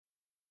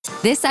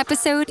This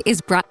episode is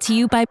brought to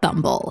you by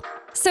Bumble.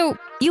 So,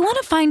 you want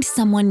to find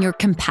someone you're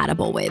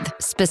compatible with,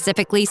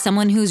 specifically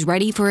someone who's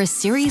ready for a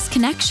serious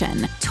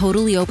connection,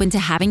 totally open to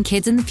having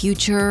kids in the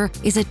future,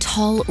 is a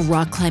tall,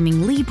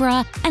 rock-climbing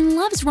Libra, and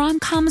loves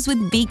rom-coms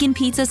with vegan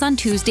pizzas on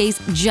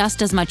Tuesdays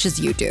just as much as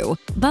you do.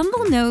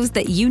 Bumble knows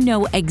that you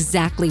know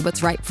exactly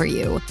what's right for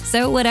you.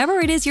 So whatever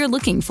it is you're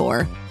looking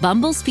for,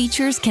 Bumble's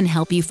features can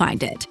help you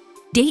find it.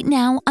 Date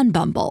now on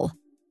Bumble.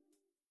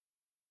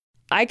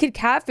 I could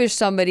catfish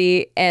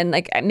somebody and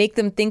like make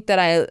them think that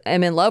I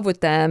am in love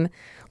with them.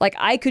 Like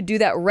I could do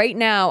that right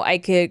now. I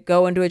could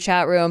go into a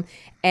chat room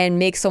and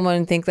make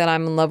someone think that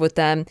I'm in love with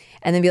them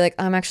and then be like,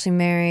 I'm actually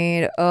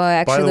married. Oh, I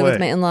actually live with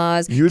my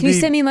in-laws. Can you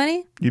send me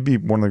money? You'd be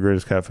one of the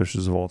greatest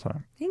catfishes of all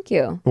time. Thank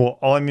you. Well,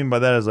 all I mean by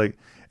that is like,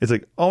 it's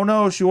like, oh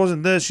no, she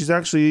wasn't this. She's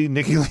actually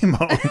Nikki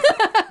Limo.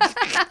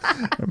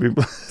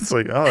 It's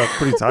like, oh, that's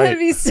pretty tight. That'd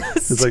be so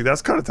it's like,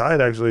 that's kind of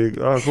tight actually.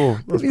 Oh, cool.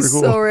 That's pretty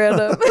cool. So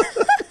random.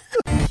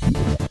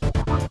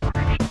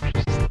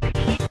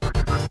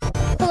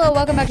 Hello,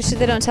 welcome back to Shit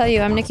They Don't Tell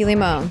You. I'm Nikki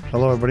Limo.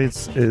 Hello, everybody.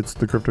 It's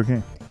the Crypto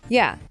King.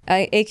 Yeah,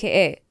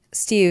 aka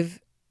Steve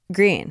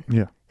Green.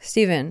 Yeah.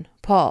 Stephen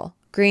Paul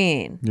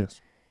Green. Yes.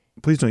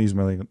 Please don't use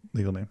my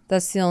legal name.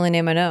 That's the only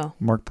name I know.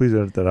 Mark, please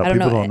edit that out. I don't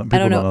People know.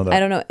 don't know that. I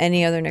don't know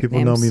any other nicknames.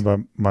 People know me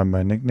by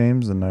my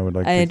nicknames, and I would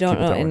like. I to don't keep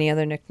it know that any way.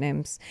 other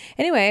nicknames.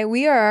 Anyway,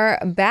 we are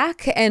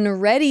back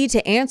and ready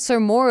to answer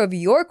more of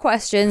your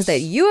questions that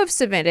you have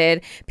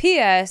submitted.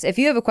 P.S. If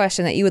you have a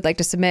question that you would like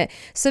to submit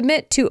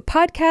to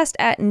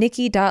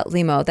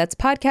podcast@nikki.limo. That's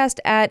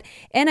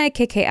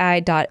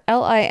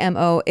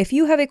podcast@nikki.limo. If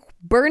you have a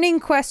burning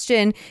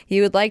question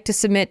you would like to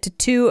submit to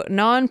two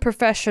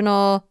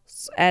non-professionals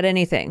at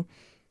anything.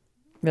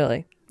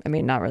 Really. I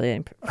mean, not really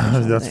any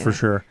professionals. That's for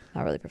sure.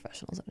 Not really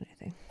professionals at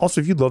anything.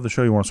 Also, if you love the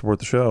show, you want to support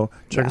the show,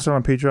 check us out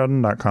on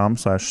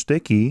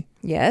patreon.com/sticky.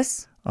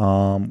 Yes.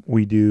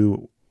 We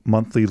do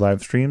monthly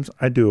live streams.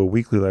 I do a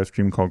weekly live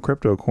stream called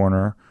Crypto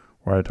Corner,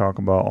 where I talk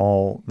about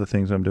all the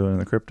things I'm doing in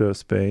the crypto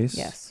space.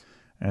 Yes.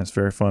 And it's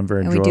very fun,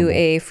 very and enjoyable. we do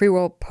a free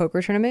world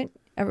poker tournament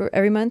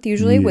every month,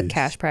 usually with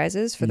cash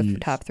prizes for the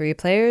top 3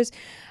 players.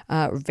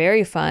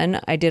 Very fun.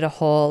 I did a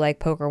whole like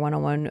poker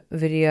 101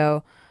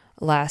 video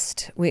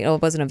last week.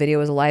 It wasn't a video,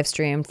 it was a live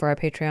stream for our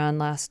Patreon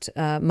last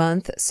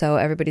month. So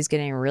everybody's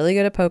getting really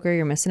good at poker.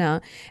 You're missing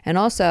out. And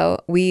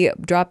also we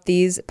dropped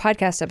these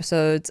podcast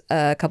episodes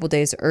a couple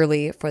days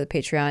early for the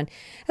Patreon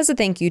as a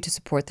thank you to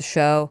support the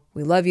show.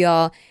 We love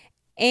y'all.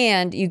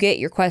 And you get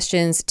your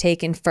questions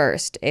taken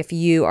first. If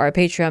you are a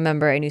Patreon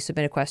member and you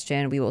submit a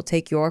question, we will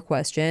take your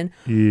question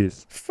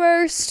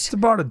first. It's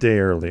about a day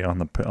early on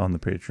the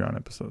Patreon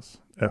episodes,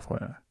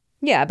 FYI.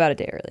 Yeah, about a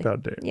day early. About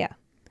a day. Yeah.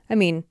 I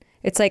mean,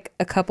 it's like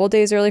a couple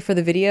days early for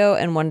the video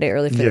and 1 day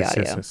early for the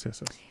audio.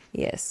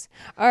 Yes.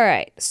 All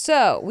right.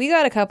 So we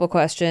got a couple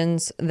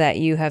questions that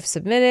you have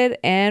submitted,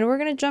 and we're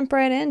going to jump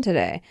right in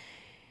today.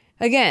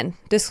 Again,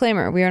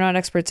 disclaimer, we are not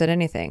experts at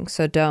anything,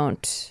 so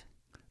don't.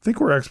 I think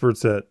we're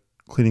experts at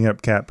cleaning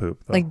up cat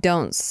poop, though. Like,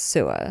 don't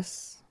sue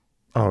us.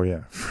 Oh,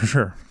 yeah, for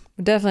sure.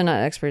 We're definitely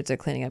not experts at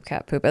cleaning up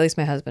cat poop. At least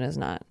my husband is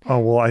not. Oh,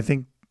 well, I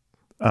think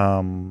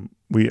I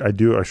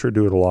sure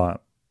do it a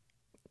lot.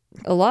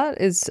 A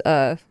lot is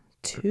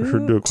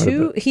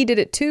he did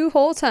it 2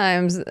 whole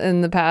times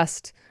in the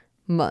past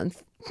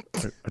month.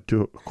 I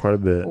do it quite a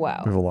bit.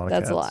 Wow. We have a lot of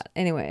That's cats. a lot.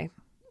 Anyway,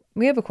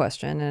 we have a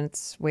question, and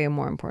it's way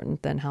more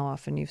important than how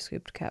often you've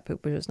scooped cat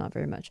poop, which is not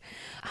very much.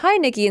 Hi,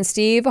 Nikki and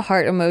Steve.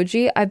 Heart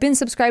emoji. I've been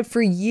subscribed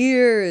for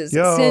years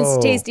since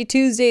Tasty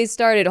Tuesdays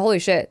started. Holy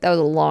shit. That was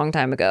a long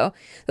time ago.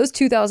 That was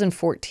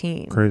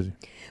 2014. Crazy.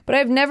 But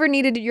I've never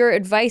needed your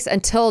advice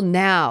until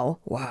now.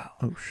 Wow.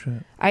 Oh,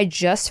 shit. I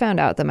just found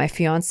out that my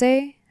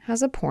fiance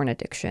has a porn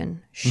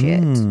addiction. Shit.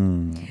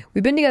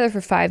 We've been together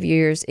for 5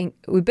 years.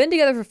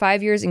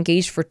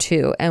 Engaged for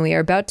 2, and we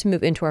are about to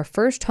move into our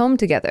first home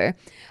together.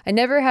 I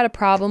never had a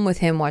problem with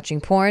him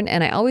watching porn,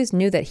 and I always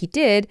knew that he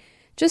did,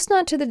 just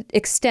not to the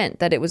extent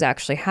that it was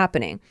actually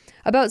happening.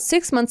 About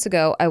 6 months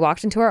ago, I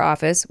walked into our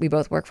office. We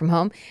both work from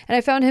home, and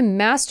I found him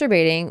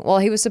masturbating while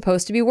he was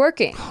supposed to be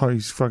working. Oh,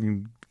 he's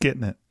fucking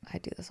getting it. I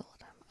do this all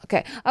the time.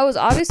 Okay. I was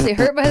obviously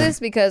hurt by this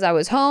because I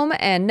was home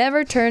and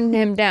never turned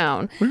him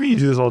down. What do you mean you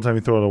do this all the time?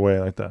 You throw it away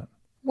like that?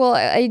 Well,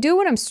 I do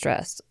when I'm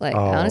stressed. Like,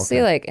 honestly,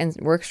 okay. like, and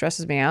work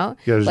stresses me out.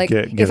 Like,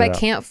 if I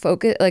can't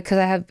focus, like, because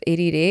I have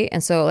ADD,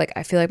 and so, like,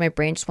 I feel like my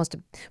brain just wants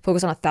to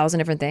focus on 1,000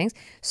 different things.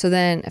 So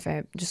then if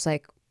I just,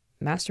 like,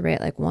 masturbate,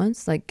 like,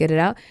 once, like, get it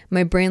out,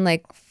 my brain,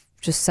 like,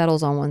 just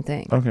settles on one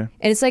thing. Okay. And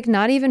it's, like,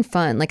 not even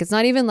fun. Like, it's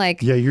not even,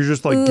 like... Yeah, you're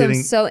just, like, getting...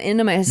 I'm so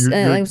into my... You're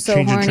I'm so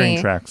changing horny. train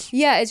tracks.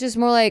 Yeah, it's just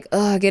more like,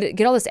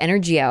 get all this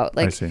energy out.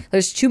 Like, I see.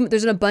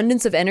 There's an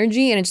abundance of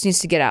energy, and it just needs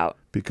to get out.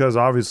 Because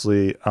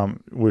obviously,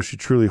 was she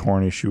truly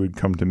horny, she would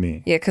come to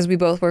me. Yeah, because we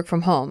both work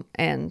from home,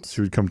 and...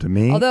 She would come to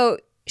me? Although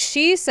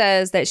she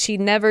says that she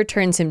never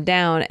turns him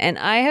down, and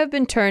I have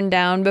been turned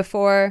down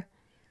before...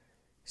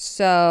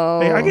 So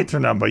hey, I get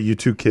turned on by you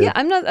too, kid. Yeah,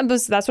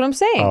 that's what I'm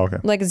saying. Oh, okay.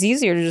 Like, it's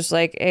easier to just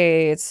like,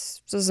 hey,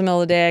 it's just the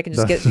middle of the day. I can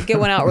just get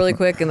one out really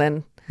quick and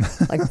then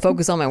like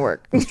focus on my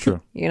work. That's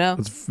true. You know?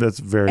 That's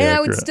very And accurate.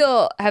 I would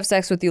still have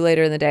sex with you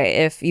later in the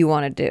day if you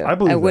wanted to. I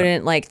believe I that.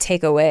 wouldn't like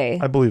take away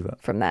I believe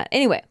that. from that.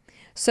 Anyway,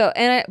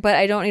 but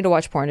I don't need to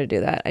watch porn to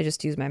do that. I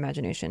just use my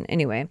imagination.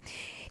 Anyway,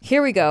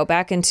 here we go,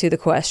 back into the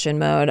question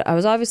mode. I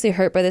was obviously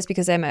hurt by this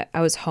because I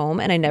was home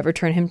and I never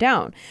turned him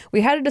down. We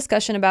had a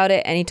discussion about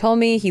it and he told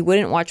me he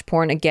wouldn't watch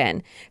porn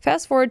again.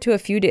 Fast forward to a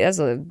few days,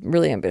 that's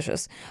really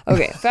ambitious.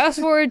 Okay, fast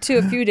forward to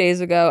a few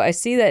days ago, I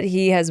see that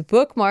he has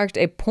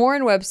bookmarked a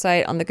porn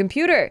website on the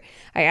computer.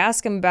 I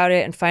ask him about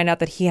it and find out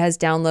that he has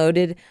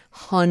downloaded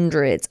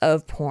hundreds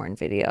of porn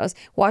videos,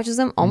 watches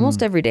them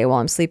almost every day while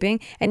I'm sleeping,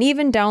 and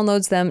even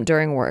downloads them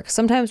during work,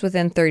 sometimes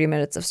within 30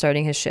 minutes of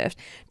starting his shift.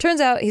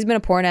 Turns out he's been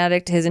a porn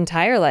addict his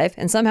entire life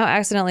and somehow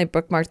accidentally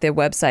bookmarked the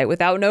website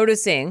without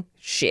noticing.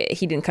 Shit,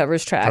 he didn't cover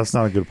his tracks. That's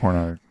not a good porn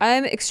addict.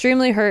 I'm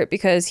extremely hurt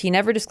because he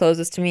never disclosed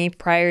this to me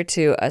prior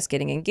to us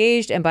getting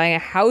engaged and buying a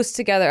house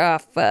together. Oh,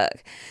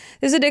 fuck.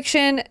 This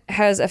addiction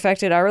has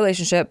affected our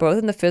relationship, both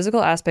in the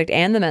physical aspect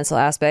and the mental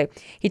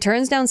aspect. He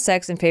turns down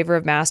sex in favor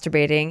of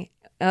masturbating.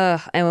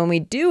 And when we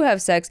do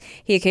have sex,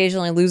 he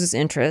occasionally loses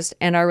interest,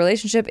 and our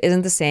relationship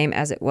isn't the same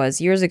as it was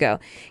years ago.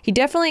 He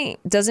definitely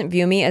doesn't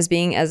view me as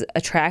being as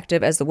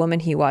attractive as the woman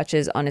he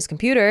watches on his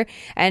computer,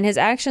 and his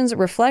actions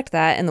reflect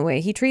that in the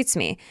way he treats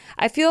me.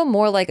 I feel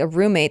more like a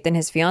roommate than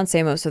his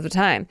fiance most of the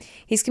time.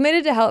 He's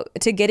committed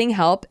to getting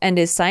help and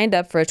is signed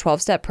up for a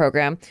 12-step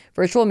program,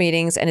 virtual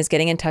meetings, and is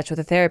getting in touch with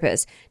a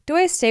therapist. Do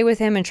I stay with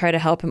him and try to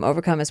help him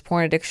overcome his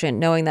porn addiction,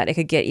 knowing that it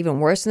could get even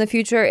worse in the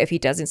future if he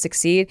doesn't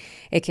succeed,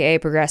 aka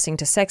progressing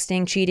to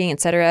sexting, cheating,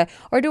 etc.?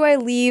 Or do I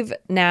leave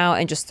now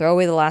and just throw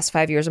away the last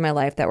 5 years of my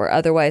life that were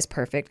otherwise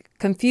perfect,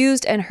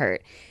 confused and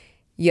hurt?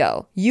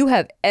 Yo, you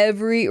have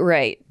every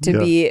right to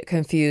be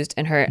confused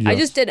and hurt.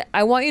 Yes.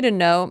 I want you to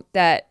know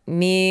that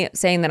me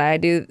saying that I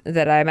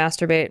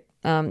masturbate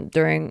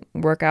during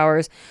work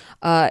hours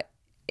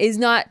is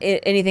not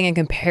anything in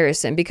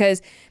comparison,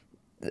 because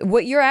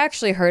what you're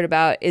actually hurt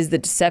about is the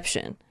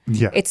deception.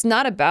 Yeah. It's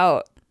not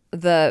about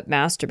the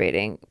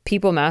masturbating.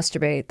 People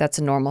masturbate. That's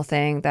a normal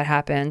thing that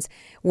happens.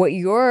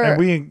 And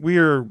we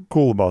are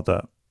cool about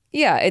that.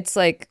 Yeah, it's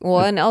like, well,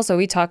 and also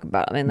we talk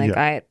about, I mean,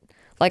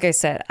 like I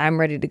said, I'm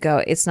ready to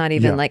go. It's not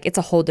even like, it's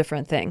a whole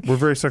different thing. We're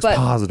very sex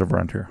positive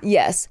around here.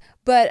 Yes.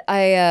 But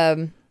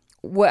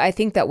I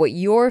think that what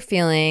you're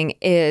feeling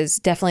is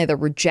definitely the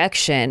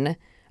rejection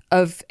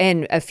of,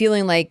 and a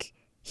feeling like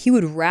he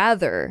would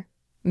rather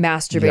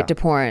masturbate to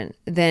porn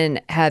than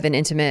have an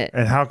intimate,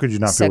 and how could you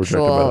not feel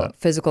rejected by that?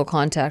 Physical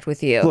contact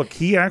with you. Look,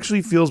 he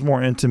actually feels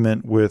more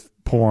intimate with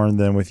porn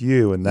than with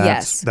you, and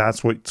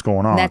that's what's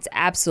going on. That's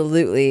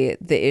absolutely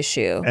the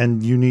issue.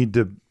 And he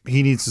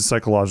needs to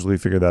psychologically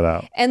figure that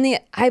out. And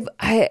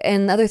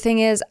and the other thing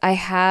is, I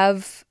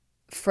have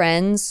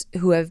friends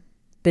who have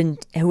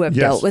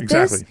dealt with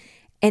this,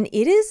 and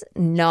it is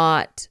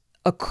not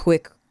a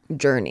quick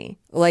journey.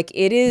 Like,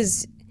 it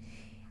is.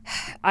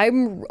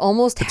 I'm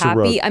almost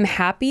happy. I'm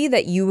happy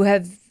that you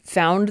have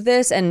found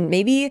this, and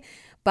maybe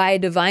by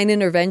divine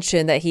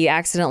intervention that he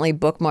accidentally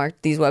bookmarked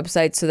these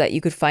websites so that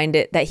you could find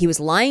it, that he was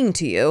lying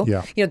to you.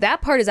 Yeah. You know,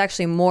 that part is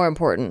actually more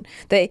important.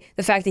 The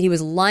fact that he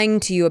was lying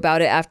to you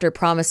about it after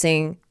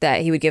promising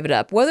that he would give it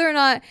up. Whether or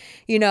not,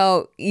 you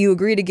know, you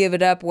agree to give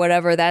it up,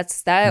 whatever, that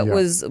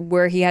was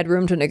where he had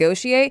room to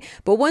negotiate.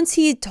 But once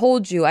he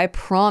told you, I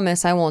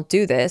promise I won't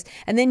do this,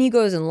 and then he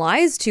goes and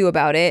lies to you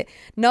about it,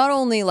 not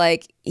only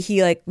like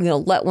he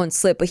let one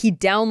slip, but he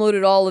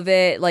downloaded all of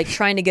it, like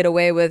trying to get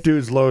away with.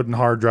 Dude's loading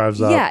hard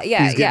drives up.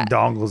 He's getting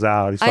dongles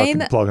out. He's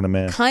fucking plugging them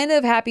in. Kind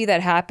of happy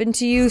that happened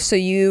to you, so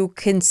you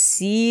can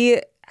see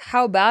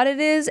how bad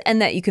it is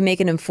and that you can make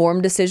an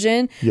informed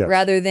decision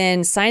rather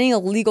than signing a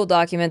legal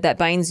document that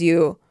binds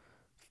you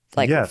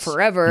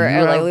forever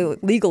or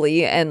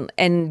legally,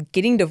 and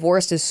getting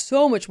divorced is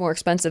so much more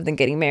expensive than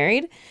getting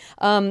married.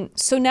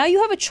 So now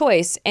you have a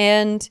choice,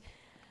 and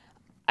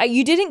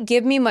you didn't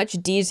give me much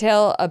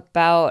detail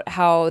about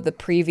how the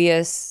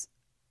previous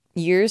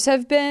years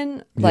have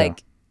been.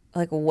 Like,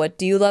 what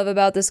do you love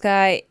about this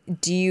guy?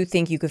 Do you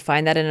think you could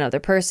find that in another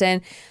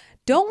person?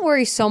 Don't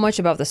worry so much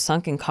about the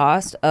sunken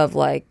cost of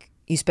like,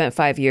 you spent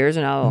 5 years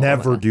and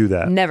never do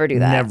that. Never do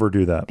that. Never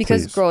do that.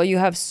 Because please. Girl, you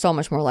have so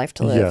much more life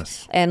to live.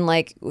 Yes. And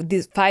like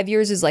these 5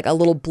 years is like a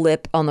little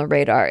blip on the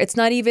radar. It's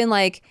not even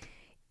like,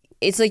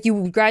 it's like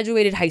you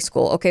graduated high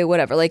school. Okay,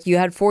 whatever. Like you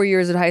had 4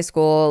 years at high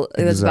school.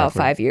 It was about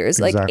 5 years.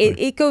 Like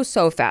it goes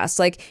so fast.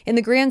 Like in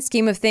the grand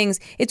scheme of things,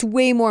 it's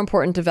way more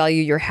important to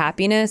value your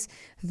happiness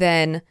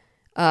than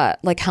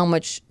like how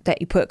much that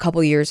you put a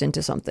couple years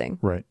into something.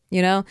 Right.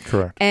 You know?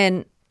 Correct.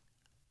 And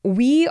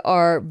we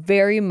are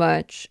very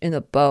much in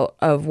the boat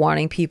of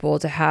wanting people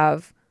to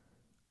have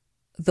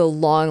the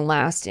long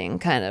lasting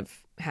kind of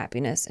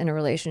happiness in a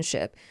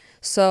relationship.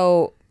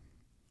 So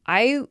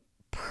I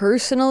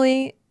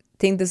personally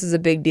think this is a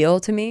big deal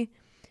to me.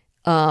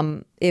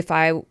 If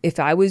I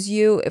was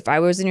you, if I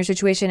was in your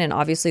situation, and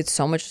obviously it's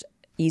so much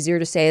easier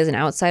to say as an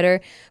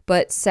outsider,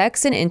 but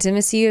sex and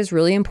intimacy is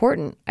really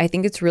important. I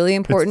think it's really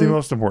important. It's the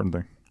most important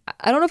thing.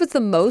 I don't know if it's the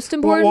most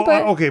important,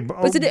 okay, but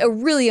it's a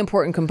really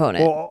important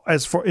component. Well,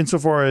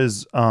 insofar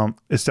as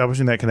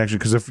establishing that connection,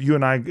 because if you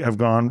and I have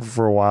gone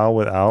for a while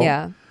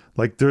without,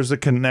 like there's a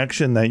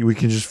connection that we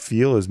can just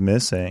feel is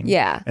missing.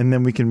 Yeah. And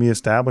then we can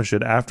reestablish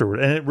it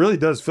afterward. And it really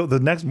does feel, the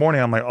next morning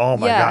I'm like, oh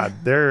my God,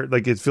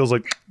 it feels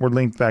like we're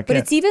linked back in. But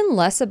it's even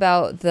less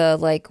about the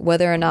like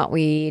whether or not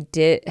we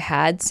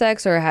had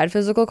sex or had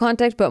physical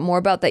contact, but more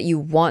about that you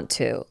want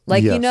to.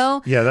 Like, you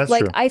know? Yeah, that's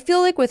like, true. I feel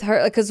like with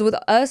her, because with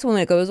us, when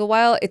it goes a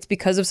while, it's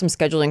because of some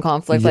scheduling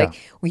conflict. Like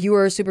you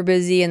were super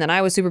busy and then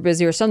I was super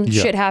busy, or some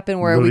shit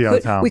happened where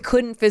we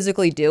couldn't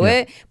physically do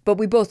it, but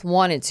we both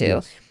wanted to.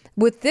 Yes.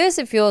 With this,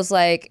 it feels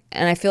like,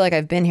 and I feel like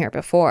I've been here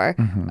before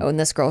in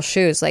this girl's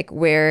shoes, like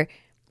where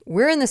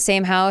we're in the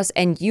same house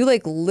and you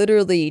like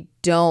literally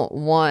don't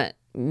want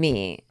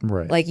me.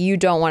 Right. Like you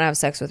don't want to have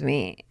sex with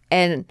me.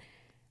 And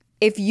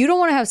if you don't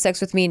want to have sex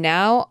with me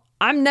now,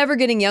 I'm never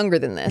getting younger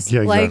than this.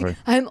 Yeah, exactly. Like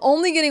I'm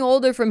only getting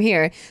older from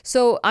here.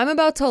 So I'm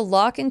about to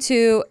lock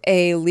into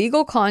a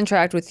legal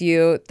contract with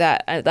you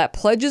that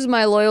pledges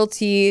my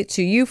loyalty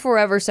to you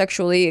forever,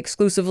 sexually,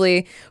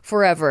 exclusively,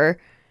 forever.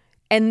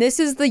 And this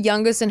is the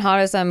youngest and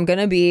hottest I'm going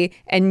to be,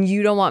 and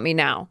you don't want me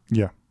now.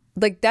 Yeah.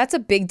 Like, that's a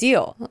big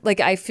deal.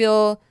 Like, I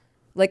feel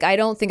like I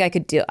don't think I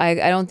could I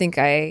don't think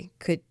I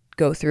could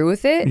go through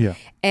with it. Yeah.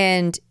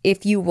 And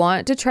if you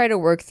want to try to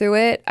work through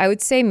it, I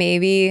would say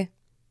maybe,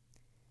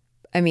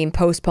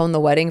 postpone the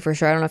wedding for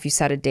sure. I don't know if you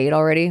set a date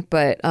already,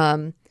 but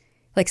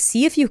like,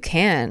 see if you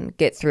can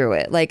get through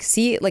it. Like,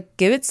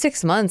 give it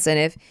 6 months. And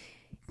if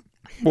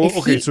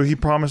so he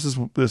promises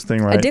this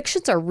thing, right?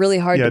 Addictions are really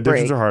hard to break. Yeah,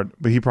 addictions are hard.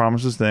 But he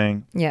promised this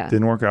thing. Yeah.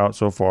 Didn't work out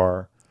so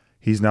far.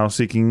 He's now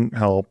seeking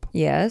help.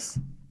 Yes.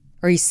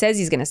 Or he says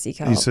he's going to seek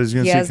help. He says he's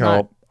going to seek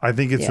help. I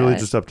think it's really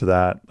just up to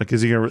that. Like,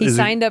 is he going to... He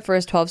signed up for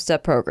his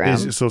 12-step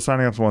program. So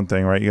signing up's one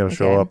thing, right? You got to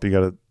show up. You got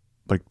to,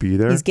 like, be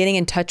there. He's getting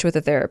in touch with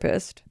a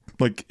therapist.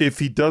 Like, if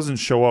he doesn't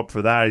show up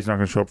for that, he's not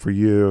going to show up for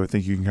you. I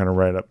think you can kind of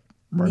write it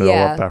all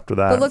up after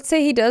that. But let's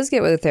say he does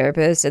get with a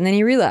therapist and then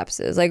he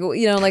relapses. Like,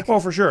 you know, like... Oh,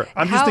 for sure.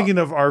 I'm just thinking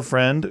of our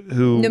friend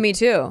who... No, me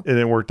too. And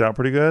it worked out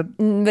pretty good.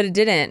 But it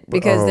didn't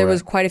because there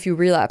was quite a few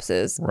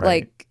relapses. Right.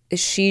 Like,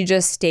 she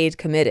just stayed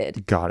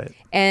committed. Got it.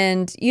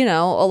 And, you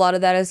know, a lot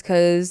of that is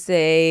because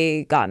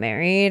they got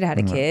married, had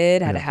a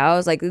kid, had a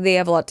house. Like, they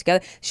have a lot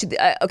together.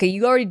 Okay,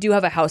 you already do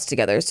have a house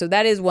together. So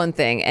that is one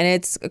thing. And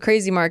it's a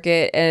crazy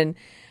market. And,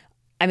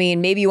 I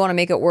mean, maybe you want to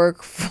make it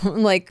work,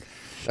 like...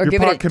 Or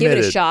give it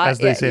a shot. As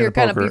they say you're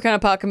kind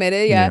of pot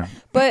committed, yeah.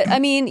 But I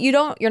mean, you're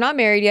not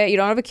married yet. You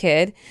don't have a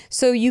kid,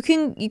 so you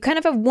kind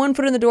of have one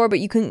foot in the door,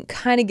 but you can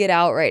kind of get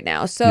out right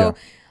now. So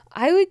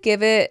I would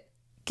give it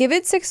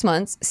 6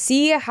 months.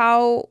 See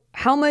how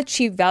much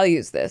he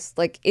values this.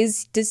 Like,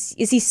 is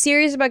he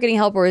serious about getting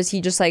help, or is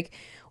he just like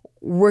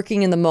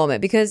working in the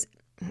moment? Because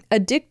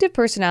addictive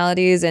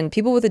personalities and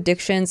people with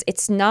addictions,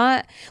 it's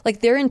not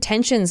like their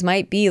intentions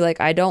might be like,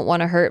 I don't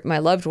want to hurt my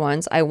loved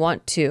ones. I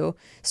want to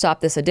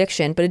stop this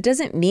addiction, but it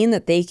doesn't mean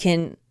that they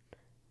can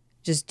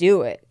just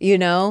do it, you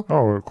know?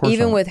 Oh, of course.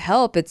 Even not. with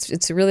help,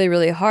 it's really,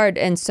 really hard.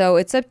 And so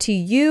it's up to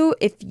you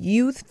if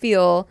you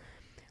feel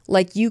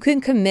like you can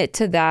commit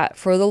to that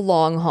for the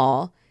long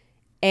haul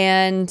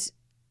and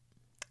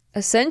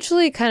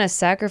essentially kind of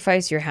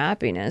sacrifice your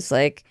happiness.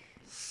 Like,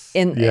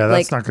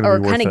 that's not going to be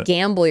worth it. Or kind of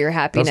gamble your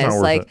happiness. That's not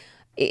worth like,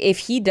 it. If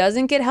he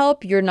doesn't get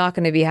help, you're not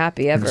going to be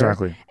happy ever.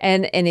 Exactly.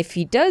 And if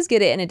he does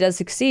get it and it does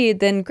succeed,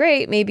 then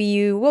great, maybe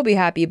you will be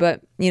happy.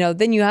 But, you know,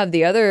 then you have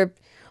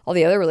all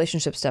the other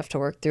relationship stuff to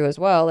work through as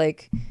well.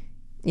 Like,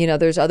 you know,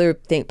 there's other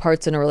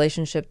parts in a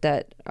relationship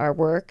that are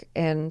work,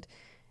 and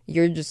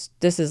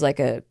this is like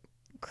a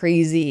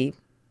crazy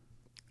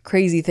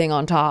thing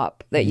on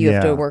top that you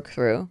have to work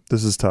through.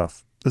 This is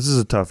tough. This is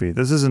a toughie.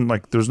 This isn't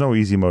like, there's no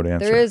easy mode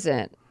answer. There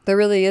isn't. There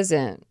really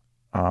isn't.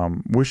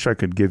 Wish I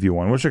could give you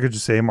one. Wish I could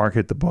just say, Mark,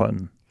 hit the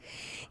button.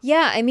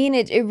 Yeah, I mean,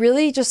 it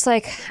really just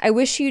like, I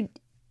wish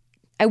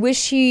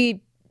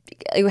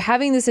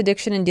having this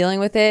addiction and dealing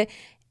with it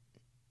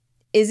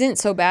isn't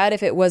so bad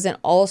if it wasn't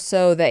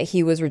also that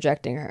he was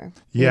rejecting her.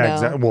 Yeah, you know?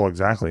 exactly. Well,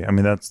 exactly. I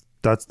mean, that's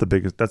the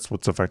biggest, that's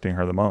what's affecting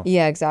her the most.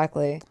 Yeah,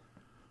 exactly.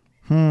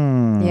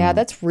 Yeah,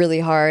 that's really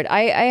hard.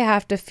 I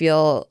have to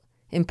feel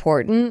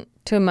important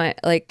to my,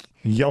 like,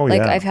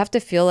 I have to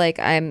feel like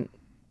I'm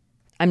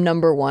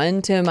number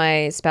one to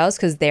my spouse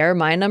because they're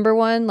my number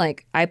one.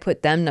 Like, I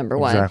put them number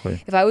one.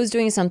 Exactly. If I was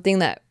doing something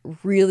that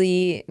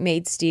really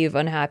made Steve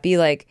unhappy,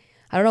 like,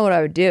 I don't know what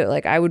I would do.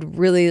 Like, I would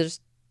really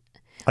just,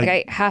 like,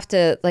 I have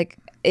to, like,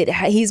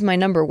 he's my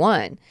number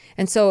one.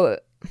 And so,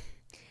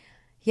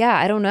 yeah,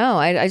 I don't know.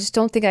 I just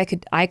don't think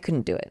I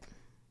couldn't do it.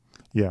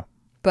 Yeah.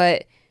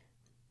 But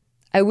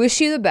I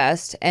wish you the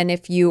best. And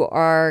if you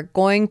are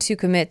going to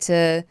commit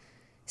to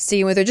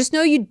staying with her, just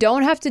know you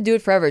don't have to do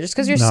it forever. Just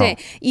because you're saying,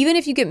 even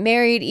if you get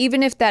married,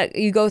 even if that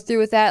you go through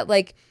with that,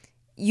 like,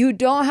 you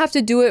don't have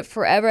to do it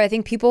forever. I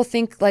think people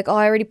think like, oh,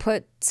 I already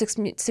put 6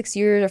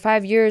 years or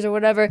 5 years or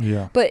whatever.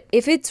 Yeah. But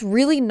if it's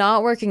really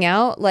not working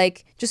out,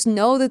 like, just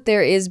know that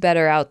there is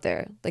better out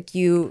there. Like,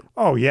 you.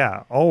 Oh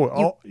yeah.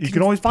 You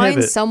can always find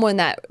pivot. someone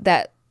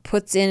that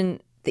puts in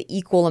the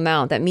equal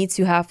amount, that meets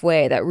you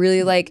halfway, that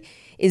really like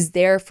is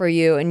there for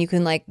you, and you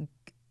can like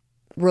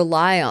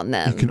rely on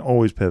them. You can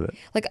always pivot.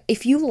 Like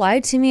if you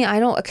lied to me, I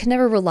can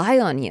never rely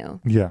on you.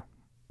 Yeah.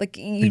 Like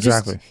you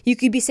exactly. you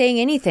could be saying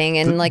anything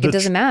and it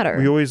doesn't matter.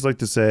 We always like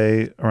to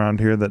say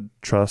around here that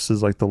trust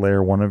is like the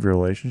layer 1 of your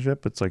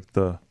relationship. It's like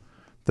the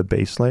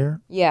base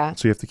layer. Yeah.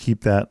 So you have to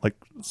keep that like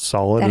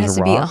solid that as has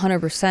a to rock. be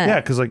 100%. Yeah,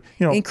 because like,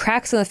 you know, and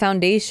cracks in the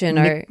foundation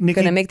are Nikki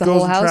going to make the goes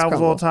whole house and travels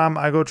crumble. all the time.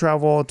 I go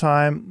travel all the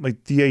time.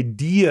 Like the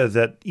idea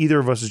that either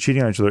of us is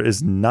cheating on each other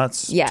is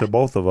nuts to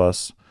both of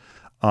us.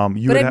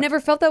 But I've never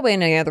felt that way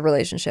in any other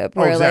relationship.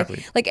 Where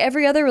exactly. like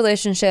every other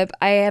relationship,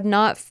 I have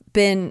not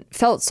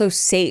felt so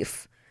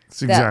safe.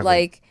 Exactly. That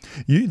like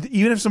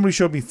even if somebody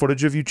showed me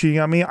footage of you cheating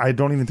on me, I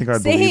don't even think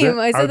I'd believe it.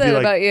 I said that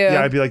about you.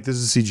 Yeah, I'd be like, this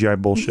is CGI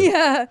bullshit.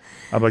 Yeah.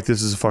 I'd be like,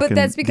 this is fucking. But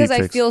that's because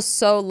I deepfakes. feel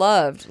so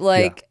loved.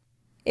 Like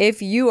if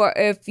he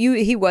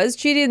was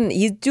cheating,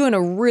 he's doing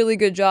a really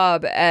good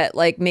job at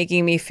like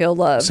making me feel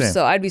loved. Same.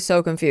 So I'd be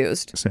so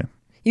confused. Same.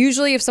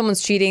 Usually if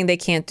someone's cheating, they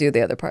can't do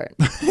the other part.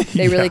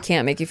 They really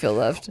can't make you feel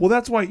loved. Well,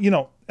 that's why,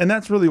 and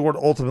that's really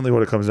ultimately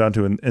what it comes down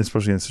to, and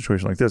especially in a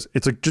situation like this.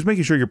 It's like just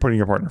making sure you're putting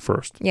your partner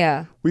first.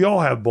 Yeah. We all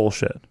have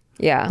bullshit.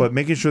 Yeah. But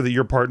making sure that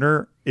your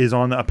partner is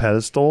on a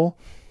pedestal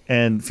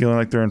and feeling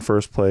like they're in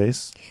first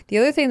place. The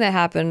other thing that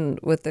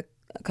happened with the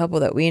couple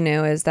that we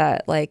knew is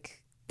that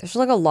like there's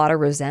like a lot of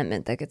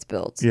resentment that gets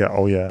built. Yeah.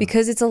 Oh, yeah.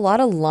 Because it's a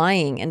lot of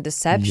lying and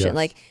deception. Yes.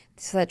 Like,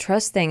 so that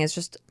trust thing is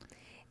just,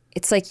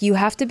 it's like you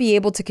have to be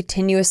able to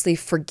continuously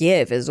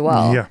forgive as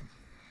well. Yeah.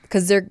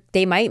 Because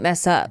they might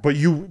mess up. But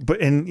you're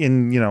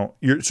trying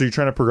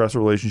to progress a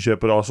relationship,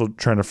 but also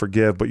trying to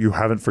forgive, but you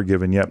haven't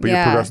forgiven yet, but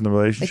you're progressing the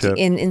relationship. Like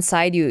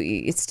inside you,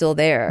 it's still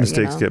there.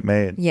 Mistakes get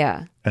made.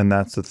 Yeah. And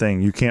that's the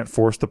thing. You can't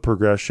force the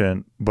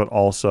progression, but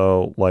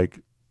also like,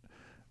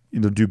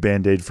 do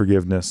Band-Aid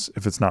forgiveness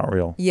if it's not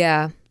real.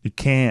 Yeah. You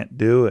can't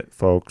do it,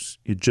 folks.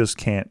 You just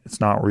can't. It's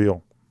not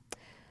real.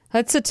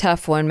 That's a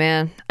tough one,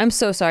 man. I'm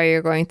so sorry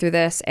you're going through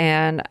this,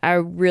 and I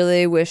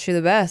really wish you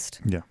the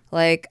best. Yeah.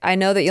 Like, I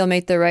know that you'll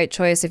make the right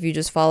choice if you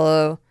just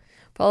follow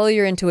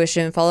your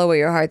intuition, follow what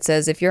your heart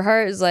says. If your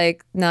heart is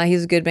like, nah,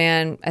 he's a good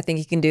man, I think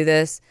he can do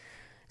this.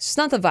 It's just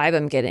not the vibe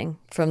I'm getting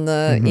from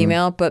the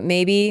email, but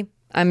maybe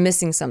I'm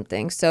missing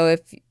something. So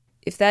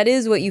if that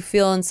is what you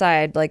feel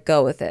inside, like,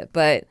 go with it.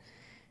 But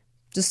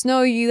just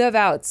know you have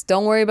outs.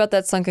 Don't worry about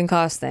that sunken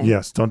cost thing.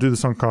 Yes. Don't do the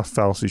sunk cost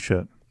fallacy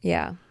shit.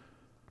 Yeah.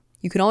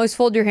 You can always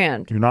fold your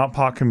hand. You're not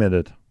pot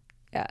committed.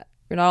 Yeah.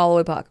 You're not all the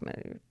way pot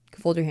committed. You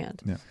can fold your hand.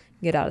 Yeah.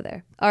 Get out of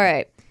there. All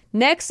right.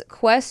 Next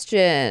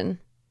question.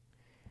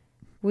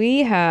 We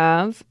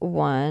have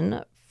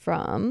one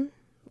from,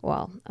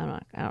 well,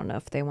 I don't know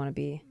if they want to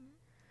be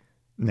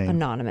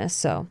anonymous.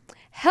 So,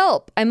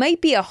 help. I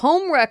might be a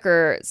home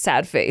wrecker.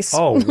 Sad face.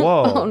 Oh,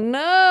 whoa. Oh,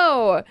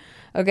 no.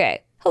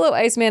 Okay. Hello,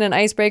 Iceman and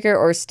Icebreaker,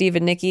 or Steve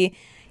and Nikki.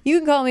 You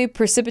can call me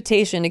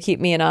Precipitation to keep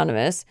me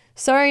anonymous.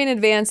 Sorry in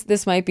advance,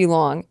 this might be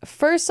long.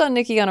 First saw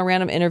Nikki on a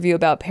random interview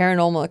about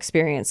paranormal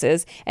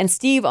experiences and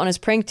Steve on his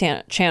prank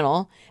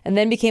channel, and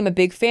then became a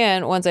big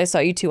fan once I saw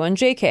you two on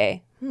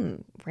JK.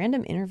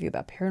 Random interview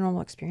about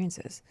paranormal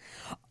experiences.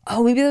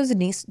 Oh, maybe that was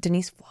Denise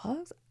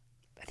Vlogs?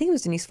 I think it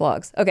was Denise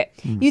Vlogs. Okay.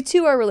 You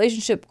two are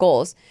relationship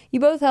goals. You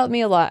both help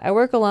me a lot. I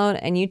work alone,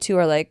 and you two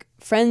are like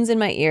friends in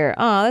my ear.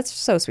 Oh, that's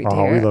so sweet to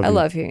hear. I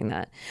love hearing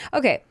that.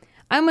 Okay.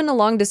 I'm in a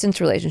long-distance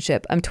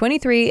relationship. I'm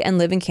 23 and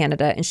live in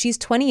Canada, and she's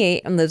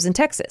 28 and lives in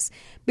Texas.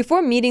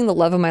 Before meeting the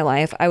love of my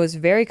life, I was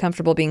very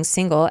comfortable being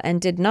single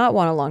and did not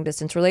want a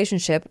long-distance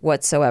relationship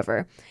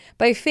whatsoever.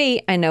 By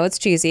fate, I know it's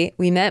cheesy,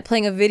 we met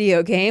playing a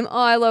video game. Oh,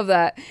 I love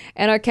that.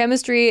 And our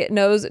chemistry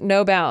knows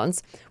no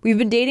bounds. We've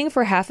been dating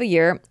for half a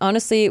year.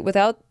 Honestly,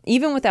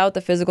 even without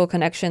the physical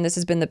connection, this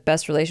has been the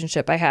best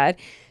relationship I had.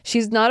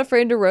 She's not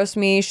afraid to roast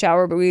me,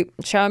 shower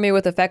me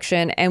with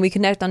affection, and we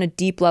connect on a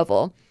deep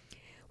level.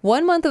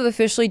 1 month of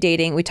officially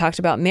dating, we talked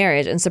about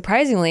marriage, and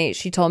surprisingly,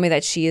 she told me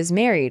that she is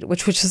married,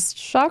 which was just a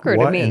shocker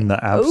to me. What in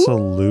the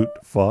absolute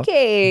fuck?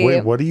 Okay.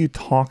 Wait, what are you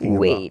talking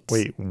Wait. about?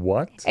 Wait,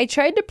 what? I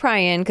tried to pry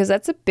in because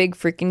that's a big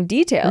freaking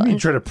detail. What do you mean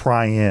try to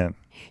pry in?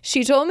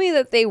 She told me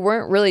that they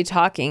weren't really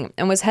talking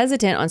and was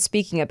hesitant on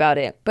speaking about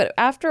it. But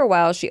after a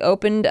while, she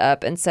opened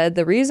up and said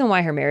the reason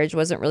why her marriage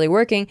wasn't really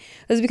working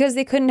was because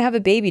they couldn't have a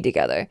baby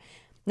together.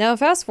 Now,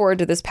 fast forward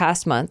to this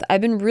past month, I've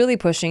been really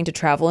pushing to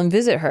travel and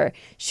visit her.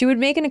 She would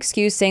make an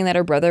excuse saying that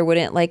her brother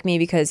wouldn't like me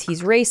because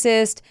he's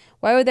racist.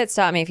 Why would that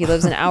stop me if he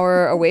lives an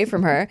hour away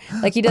from her?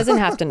 Like, he doesn't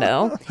have to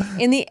know.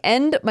 In the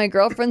end, my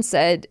girlfriend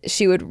said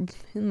she would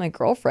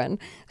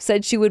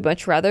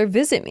much rather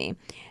visit me.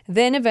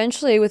 Then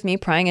eventually, with me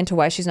prying into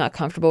why she's not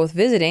comfortable with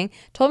visiting,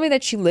 told me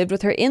that she lived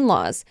with her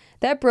in-laws.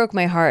 That broke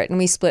my heart, and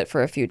we split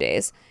for a few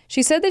days.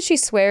 She said that she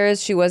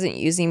swears she wasn't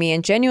using me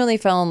and genuinely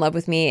fell in love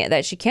with me,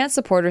 that she can't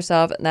support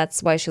herself, and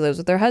that's why she lives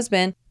with her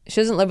husband. She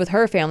doesn't live with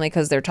her family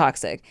because they're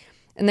toxic,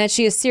 and that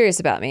she is serious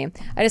about me.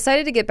 I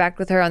decided to get back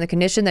with her on the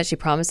condition that she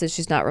promises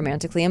she's not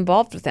romantically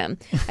involved with him.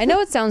 I know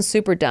it sounds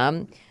super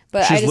dumb,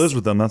 But She just lives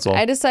with them, that's all.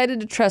 I decided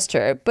to trust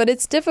her, but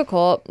it's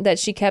difficult that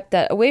she kept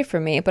that away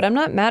from me. But I'm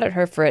not mad at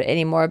her for it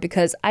anymore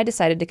because I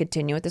decided to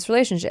continue with this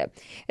relationship.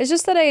 It's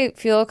just that I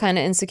feel kind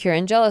of insecure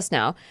and jealous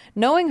now.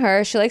 Knowing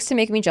her, she likes to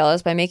make me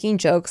jealous by making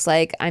jokes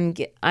like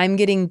I'm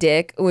getting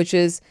dick, which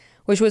was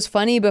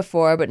funny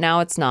before, but now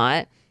it's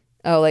not.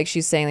 Oh, like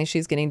she's saying like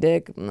she's getting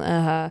dick.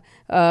 That's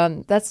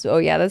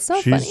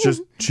not funny.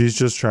 She's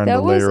just trying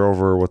to layer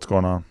over what's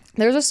going on.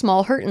 There's a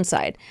small hurt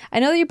inside. I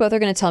know that you both are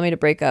going to tell me to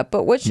break up,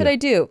 but what should I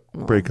do?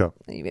 Break up.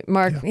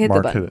 Mark, hit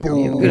the button. Hit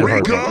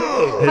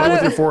it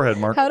with your forehead,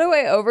 Mark. How do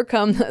I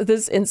overcome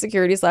this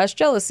insecurity /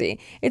 jealousy?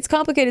 It's a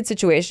complicated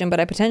situation, but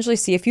I potentially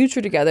see a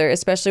future together,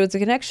 especially with the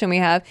connection we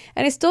have,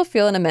 and I still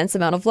feel an immense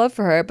amount of love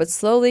for her, but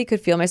slowly could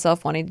feel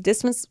myself wanting to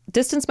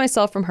distance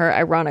myself from her,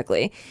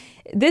 ironically.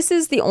 This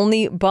is the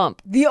only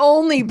bump. The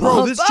only bump.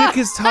 Bro, this chick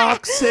is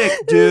toxic,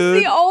 dude. This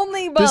is the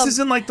only bump. This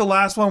isn't like the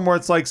last one where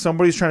it's like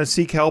somebody's trying to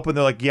seek help and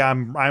they're like, yeah,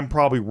 I'm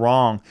probably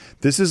wrong.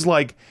 This is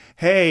like,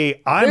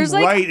 hey, I'm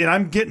right and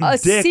I'm getting a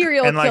dick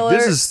serial and like killer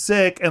this is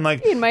sick and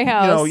like in my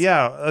house.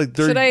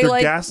 They're Should I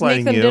gaslighting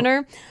make them you.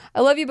 dinner? I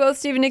love you both,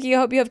 Steve and Nikki. I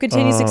hope you have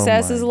continued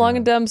success. This is long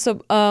and dumb. So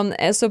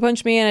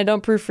punch me and I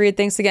don't proofread.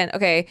 Thanks again.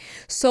 Okay,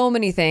 so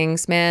many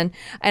things, man,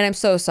 and I'm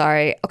so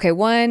sorry. Okay,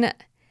 one.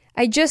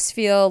 I just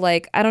feel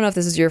like, I don't know if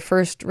this is your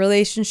first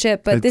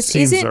relationship, but this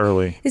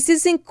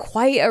isn't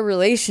quite a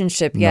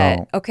relationship yet.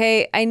 No.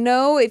 Okay. I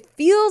know it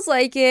feels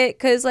like it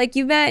because like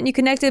you met and you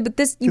connected,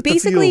 but you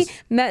basically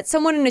met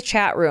someone in a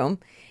chat room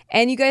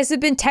and you guys have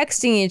been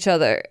texting each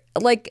other.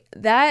 Like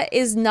that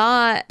is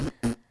not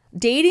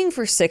dating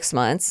for 6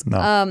 months.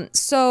 No.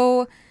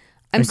 So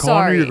I'm sorry.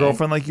 Calling her your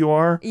girlfriend like you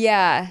are.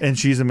 Yeah. And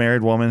she's a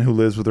married woman who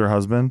lives with her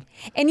husband.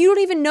 And you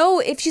don't even know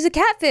if she's a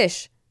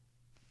catfish.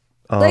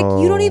 Like,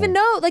 you don't even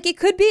know. Like, it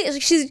could be.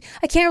 Like,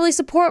 I can't really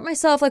support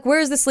myself. Like,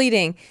 where is this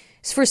leading?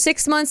 It's for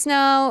 6 months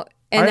now.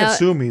 And I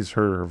assume he's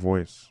heard her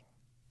voice.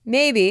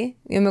 Maybe.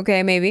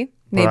 Okay, maybe.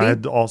 But I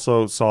had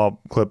also saw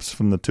clips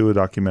from the Tua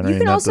documentary. You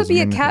can also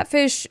be a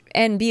catfish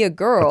and be a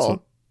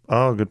girl.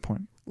 Good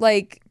point.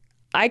 Like,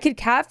 I could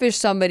catfish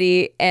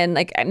somebody and,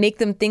 like, make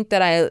them think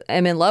that I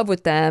am in love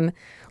with them.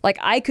 Like,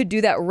 I could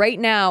do that right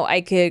now.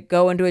 I could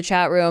go into a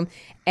chat room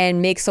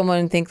and make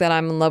someone think that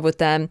I'm in love with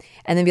them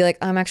and then be like,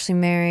 I'm actually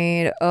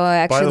married. Oh, I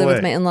actually live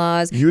with my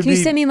in-laws. Can you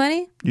send me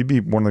money? You'd be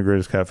one of the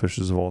greatest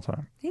catfishes of all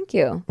time. Thank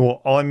you.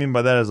 Well, all I mean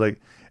by that is like,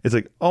 it's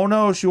like, oh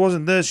no, she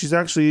wasn't this. She's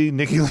actually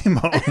Nikki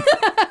Limo. It's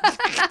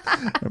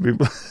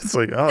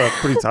like, oh, that's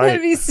pretty tight.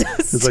 That'd be so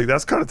it's like,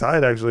 that's kind of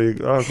tight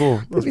actually. Oh, cool.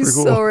 That's pretty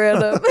cool. So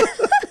random.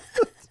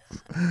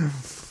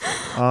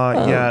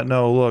 Yeah,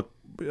 no, look.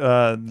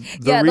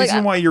 The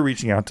reason why you're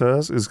reaching out to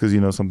us is because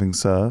you know something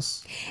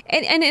sus.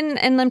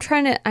 And I'm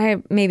trying to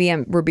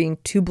we're being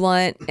too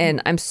blunt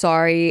and I'm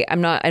sorry.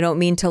 I don't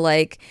mean to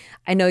like,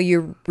 I know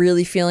you're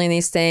really feeling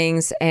these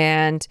things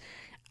and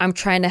I'm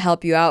trying to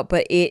help you out,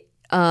 but I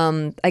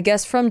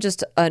guess from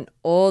just an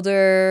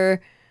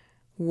older,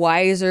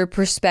 wiser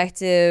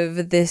perspective,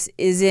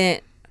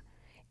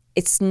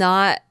 it's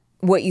not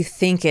what you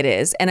think it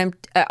is. And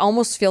I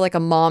almost feel like a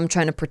mom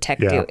trying to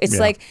protect you. It's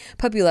like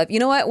puppy love. You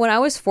know what? When I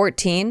was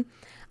 14,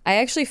 I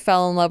actually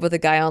fell in love with a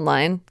guy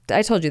online.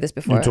 I told you this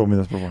before. You told me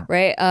this before.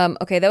 Right?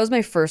 Okay, that was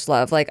my first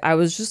love. Like I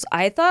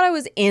thought I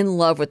was in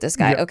love with this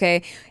guy. Yeah.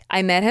 Okay.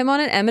 I met him on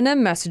an Eminem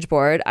message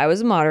board. I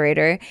was a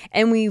moderator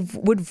and we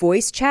would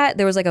voice chat.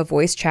 There was like a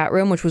voice chat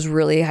room, which was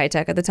really high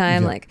tech at the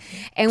time. Yeah.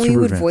 And we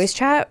would voice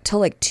chat till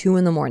like 2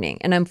 a.m.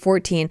 And I'm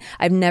 14.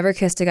 I've never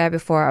kissed a guy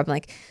before. I'm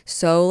like,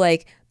 so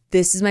like,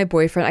 this is my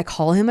boyfriend. I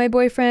call him my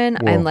boyfriend.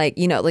 Whoa. I'm like,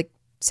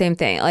 same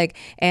thing. Like,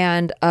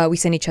 and we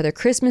send each other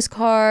Christmas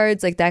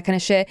cards, like that kind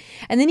of shit.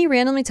 And then he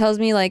randomly tells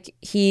me like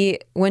he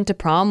went to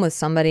prom with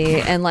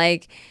somebody and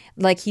like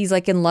he's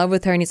like in love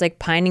with her and he's like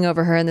pining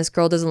over her and this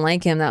girl doesn't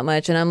like him that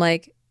much. And I'm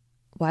like,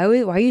 why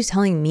are you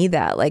telling me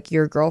that? Like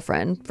your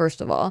girlfriend,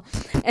 first of all.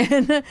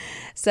 And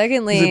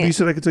secondly, you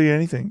said I could tell you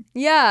anything.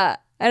 Yeah.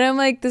 And I'm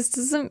like, this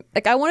doesn't,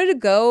 like, I wanted to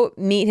go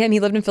meet him. He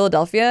lived in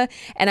Philadelphia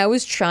and I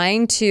was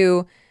trying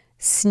to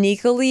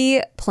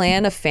sneakily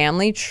plan a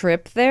family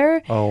trip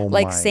there. Oh,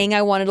 like saying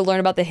I wanted to learn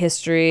about the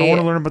history. I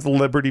want to learn about the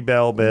Liberty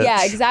Bell, bitch.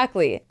 Yeah,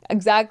 exactly.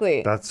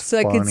 That's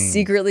so funny. I could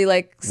secretly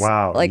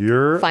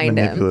you're find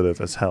manipulative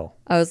him. As hell.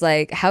 I was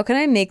like, how can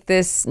I make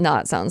this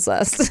not sound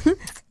sus?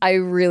 I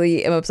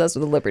really am obsessed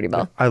with the Liberty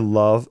Bell. I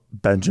love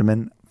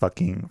Benjamin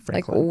fucking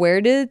Franklin. Like, where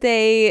did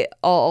they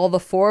all the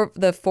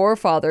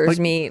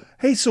forefathers meet?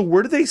 Hey, so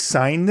where did they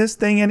sign this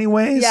thing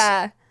anyways?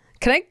 Yeah.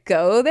 Can I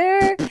go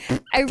there?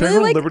 I really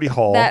like Liberty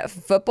Hall. That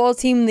football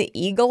team, the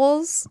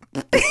Eagles.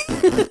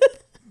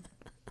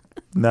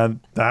 Now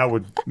that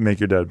would make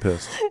your dad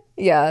pissed.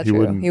 Yeah,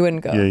 true. He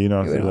wouldn't go. Yeah, you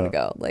know, he wouldn't want to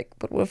go. Like,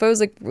 but what if I was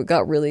like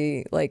got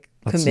really like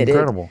That's committed?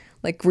 Incredible.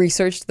 Like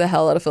researched the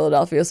hell out of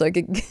Philadelphia so I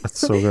could. That's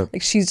so good.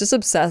 Like she's just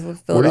obsessed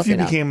with Philadelphia.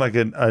 What if you became like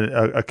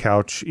a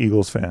couch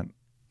Eagles fan?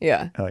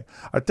 Yeah. Like,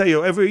 I tell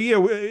you, every year,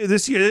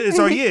 this year, it's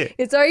our year.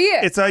 It's our year.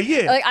 It's our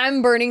year. Like,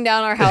 I'm burning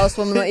down our house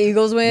when the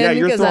Eagles win. Yeah,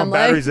 you're because throwing I'm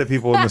batteries at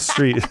people in the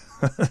street.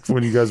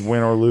 when you guys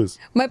win or lose.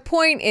 My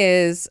point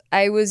is,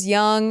 I was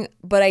young,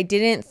 but I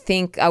didn't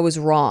think I was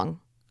wrong.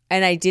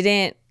 And I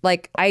didn't,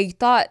 I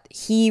thought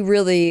he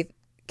really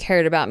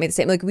cared about me the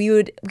same.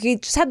 We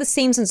just had the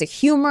same sense of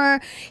humor.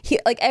 He,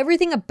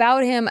 everything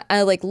about him,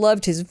 I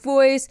loved his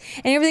voice,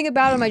 and everything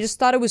about him, I just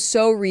thought it was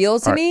so real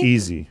to me.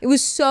 Easy. It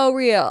was so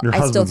real.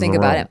 I still think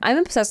about him. I'm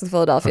obsessed with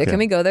Philadelphia. Okay. Can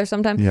we go there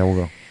sometime? Yeah,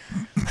 we'll go.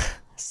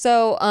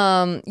 So,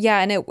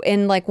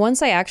 and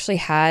once I actually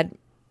had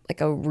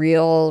a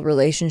real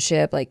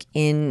relationship,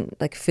 in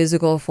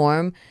physical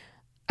form,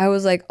 I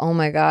was like, oh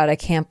my God, I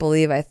can't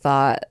believe I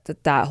thought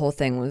that whole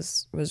thing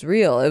was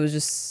real. It was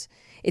just,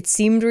 it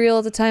seemed real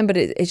at the time, but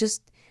it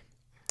just.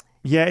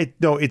 Yeah,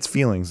 it's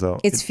feelings though.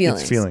 It's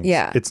feelings. It's feelings.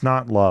 Yeah. It's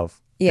not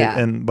love.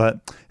 Yeah.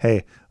 But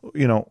hey,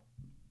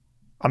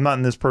 I'm not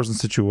in this person's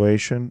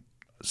situation,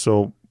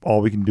 so all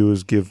we can do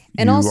is give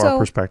our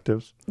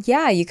perspectives.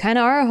 Yeah, you kind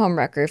of are a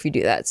homewrecker if you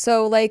do that.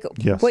 So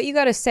yes. What you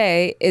got to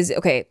say is,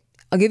 okay,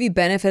 I'll give you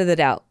benefit of the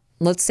doubt.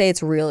 Let's say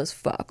it's real as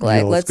fuck.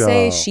 Let's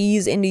say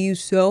she's into you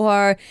so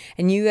hard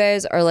and you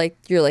guys are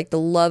you're the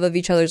love of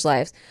each other's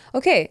lives.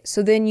 Okay,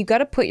 so then you got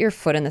to put your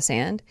foot in the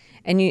sand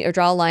and you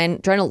draw a line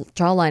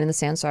in the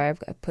sand. Sorry,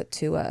 I've put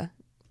two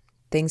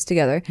things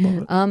together.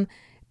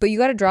 But you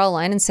got to draw a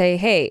line and say,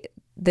 hey,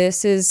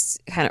 this is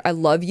I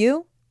love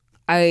you.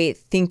 I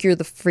think you're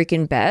the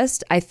freaking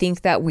best. I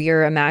think that we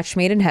are a match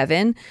made in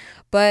heaven,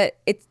 but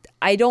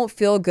I don't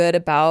feel good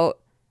about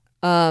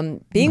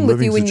being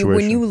with you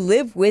when you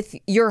live with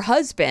your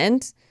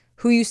husband,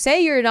 who you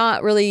say you're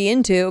not really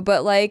into,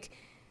 but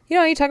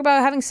you talk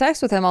about having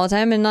sex with him all the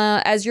time, and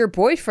as your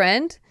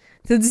boyfriend,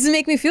 this doesn't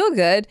make me feel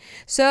good.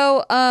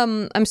 So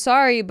I'm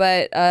sorry,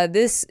 but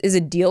this is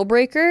a deal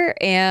breaker,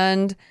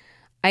 and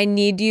I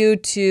need you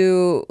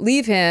to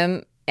leave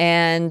him.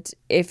 And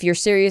if you're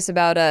serious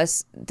about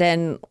us,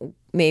 then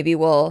maybe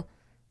we'll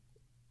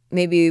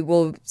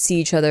see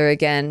each other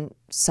again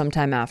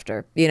sometime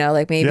after.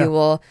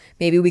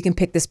 Maybe we can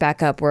pick this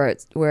back up where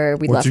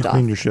we left off. Once you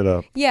clean your shit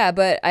up. Yeah,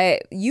 but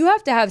you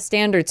have to have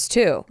standards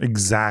too.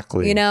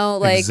 Exactly.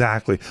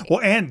 Exactly. Well,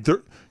 and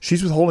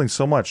she's withholding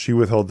so much. She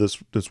withheld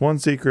this one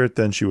secret,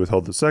 then she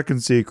withheld the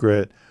second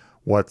secret.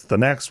 What's the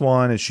next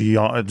one? Is she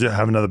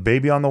have another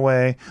baby on the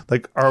way?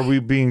 Are we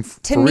being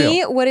to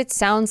me, what it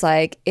sounds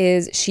like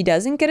is she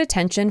doesn't get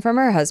attention from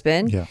her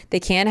husband. Yeah. They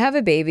can't have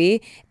a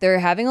baby. They're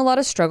having a lot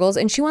of struggles,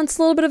 and she wants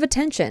a little bit of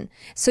attention.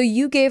 So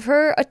you gave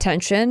her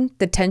attention,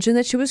 the attention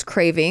that she was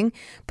craving,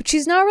 but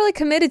she's not really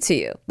committed to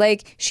you.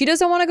 She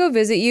doesn't want to go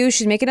visit you.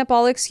 She's making up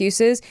all the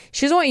excuses.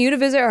 She doesn't want you to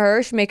visit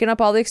her. She's making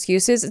up all the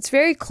excuses. It's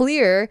very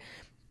clear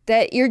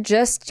that you're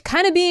just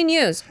kind of being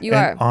used. You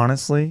are.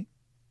 Honestly,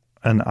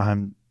 and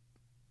I'm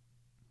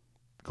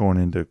going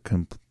into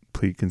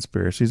complete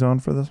conspiracy zone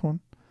for this one,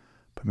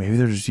 but maybe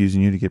they're just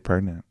using you to get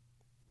pregnant.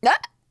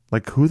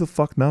 Who the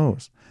fuck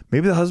knows?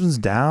 Maybe the husband's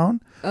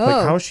down.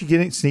 How is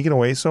she sneaking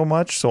away so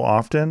much so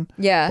often?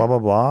 Yeah. Blah blah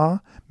blah.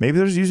 Maybe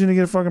they're just using you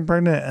to get fucking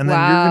pregnant, and then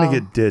you're gonna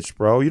get ditched,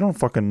 bro. You don't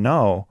fucking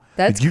know.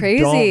 That's crazy.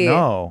 You don't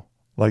know.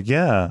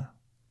 Yeah.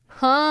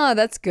 Huh,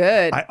 that's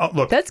good.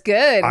 Look, that's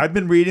good. I've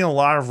been reading a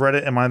lot of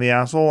Reddit. Am I the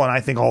asshole? And I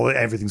think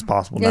everything's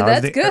possible now.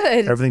 That's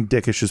good. Everything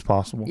dickish is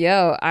possible.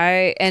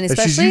 And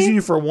especially if she's using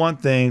you for one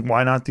thing,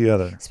 why not the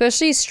other?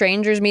 Especially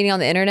strangers meeting on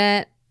the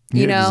internet.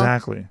 You know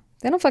exactly.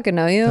 They don't fucking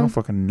know you. They don't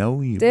fucking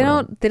know you. They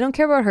don't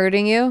care about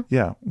hurting you.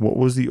 Yeah. What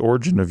was the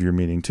origin of your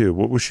meeting too?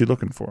 What was she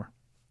looking for?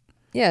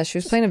 Yeah, she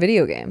was playing a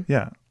video game.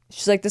 Yeah.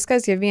 She's like, this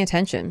guy's giving me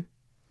attention.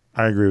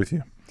 I agree with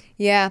you.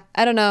 Yeah,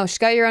 I don't know. She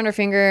got your on her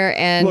finger,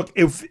 and look,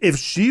 if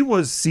she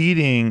was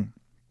seeding,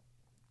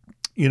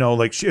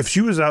 if she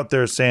was out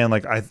there saying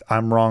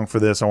I'm wrong for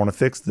this, I want to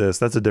fix this,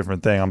 that's a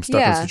different thing. I'm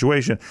stuck in a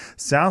situation.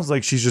 Sounds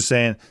like she's just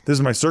saying, this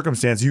is my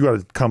circumstance. You got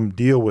to come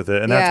deal with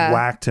it, and that's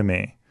whack to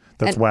me.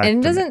 That's whack. And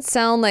it doesn't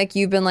sound like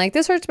you've been like,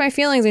 this hurts my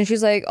feelings, and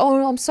she's like,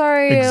 oh, I'm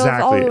sorry.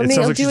 Exactly. It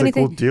sounds like she's like,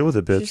 well, deal with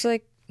it, bitch. She's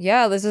like,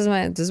 yeah, this is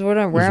where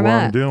I'm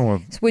at. I'm dealing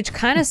with. Which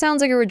kind of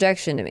sounds like a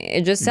rejection to me.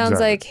 It just sounds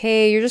like,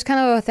 hey, you're just kind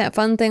of a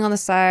fun thing on the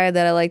side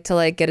that I like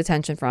to get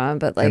attention from,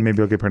 but and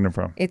maybe I'll get pregnant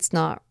from. It's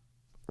not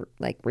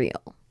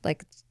real.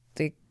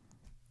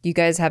 You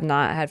guys have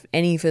not had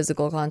any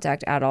physical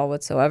contact at all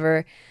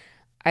whatsoever.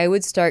 I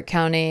would start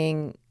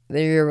counting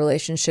your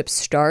relationship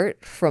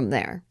start from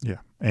there. Yeah.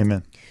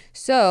 Amen.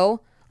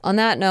 So on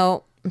that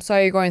note, I'm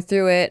sorry you're going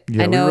through it.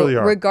 Yeah, I know we really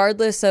are.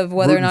 Regardless of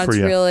whether or not it's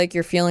real,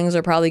 your feelings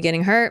are probably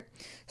getting hurt.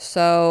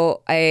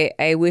 So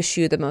I wish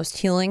you the most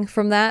healing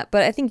from that,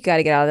 but I think you got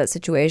to get out of that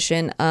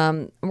situation.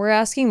 We're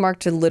asking Mark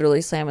to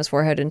literally slam his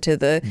forehead into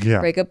the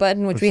breakup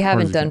button, which we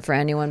haven't done for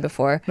anyone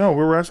before. No,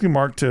 we're asking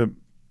Mark to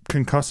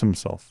concuss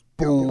himself,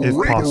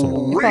 if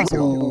possible.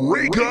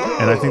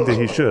 And I think that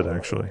he should,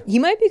 actually. He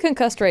might be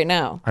concussed right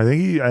now. I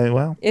think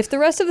if the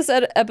rest of this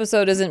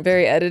episode isn't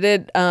very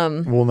edited,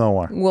 we'll know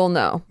why. We'll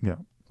know. Yeah.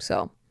 So,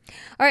 all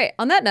right.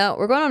 On that note,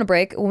 we're going on a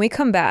break. When we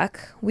come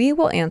back, we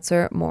will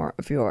answer more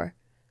of your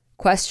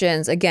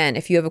questions. Again,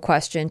 if you have a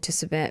question to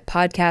submit,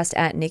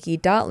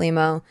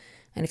 podcast@nikki.limo.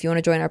 And if you want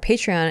to join our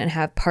Patreon and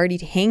have party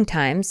hang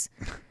times,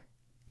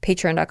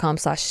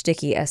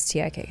 Patreon.com/sticky,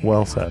 STIK.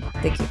 Well said.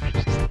 Thank you.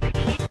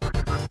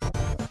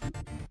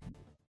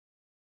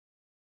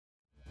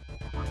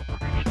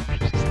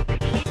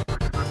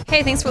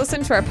 Hey, thanks for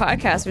listening to our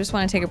podcast. We just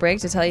want to take a break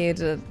to tell you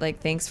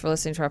thanks for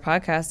listening to our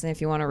podcast. And if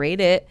you want to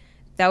rate it,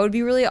 that would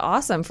be really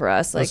awesome for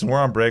us. Listen, we're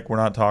on break. We're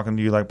not talking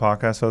to you like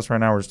podcast hosts right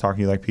now. We're just talking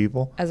to you like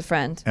people. As a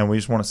friend. And we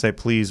just want to say,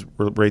 please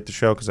rate the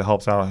show because it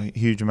helps out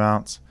huge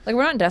amounts. Like,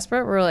 we're not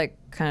desperate. We're like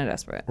kind of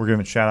desperate. We're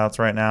giving shout outs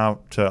right now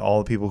to all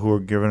the people who are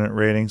giving it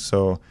ratings.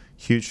 So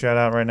huge shout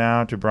out right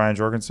now to Brian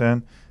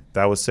Jorgensen.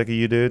 That was sick of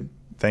you, dude.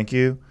 Thank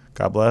you.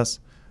 God bless.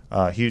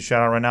 Huge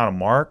shout out right now to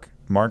Mark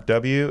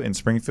W. in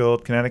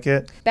Springfield,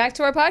 Connecticut. Back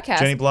to our podcast.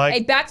 Jenny Blythe.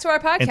 Hey, back to our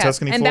podcast. In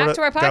Tuscany, and Florida. Back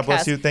to our podcast. God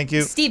bless you. Thank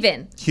you.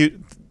 Steven.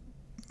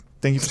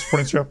 Thank you for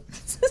supporting the show.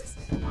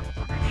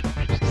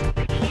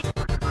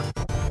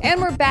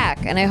 And we're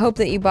back. And I hope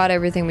that you bought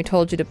everything we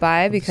told you to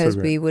buy because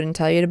we wouldn't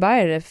tell you to buy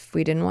it if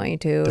we didn't want you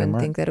to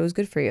think that it was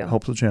good for you.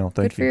 Helps the channel.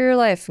 Thank you. Good for your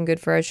life and good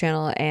for our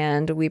channel.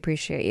 And we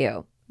appreciate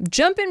you.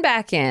 Jumping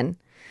back in.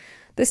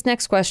 This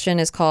next question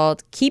is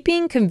called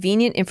Keeping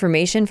Convenient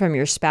Information from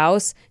Your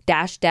Spouse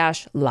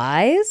 --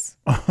 Lies?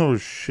 Oh,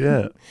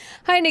 shit.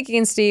 Hi, Nikki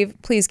and Steve.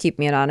 Please keep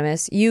me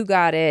anonymous. You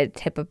got it,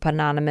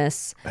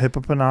 Hippopononymous.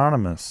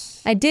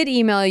 Hippopononymous. I did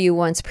email you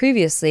once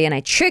previously, and I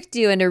tricked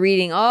you into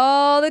reading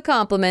all the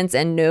compliments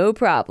and no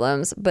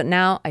problems. But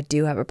now I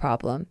do have a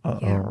problem.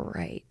 Yeah,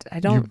 right.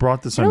 You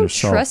brought this on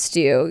yourself. I don't trust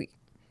you.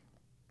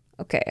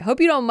 Okay, I hope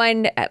you don't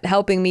mind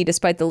helping me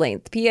despite the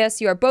length.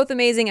 P.S. You are both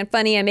amazing and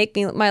funny and make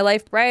my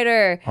life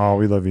brighter. Oh,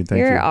 we love you. Thank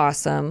you. You're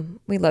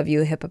awesome. We love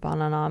you,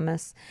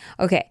 Hippopononymous.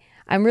 Okay,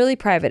 I'm really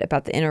private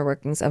about the inner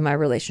workings of my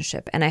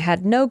relationship, and I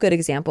had no good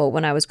example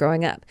when I was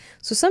growing up.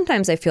 So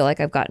sometimes I feel like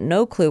I've got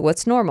no clue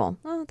what's normal.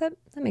 Oh, that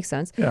makes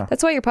sense. Yeah.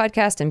 That's why your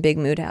podcast and Big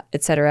Mood,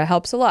 etc.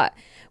 helps a lot.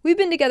 We've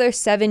been together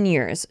 7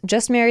 years,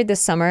 just married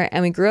this summer,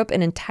 and we grew up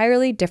in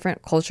entirely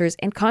different cultures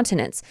and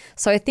continents.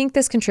 So I think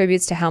this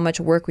contributes to how much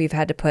work we've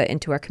had to put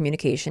into our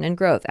communication and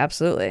growth.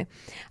 Absolutely.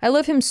 I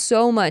love him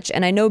so much,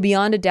 and I know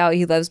beyond a doubt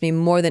he loves me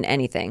more than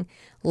anything.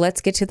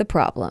 Let's get to the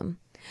problem.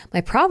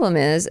 My problem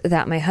is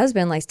that my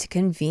husband likes to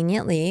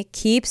conveniently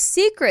keep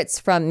secrets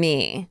from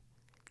me.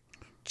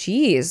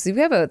 Jeez,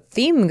 we have a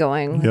theme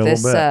going with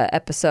this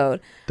episode.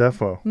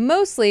 Defo.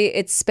 Mostly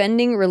it's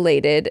spending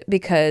related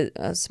because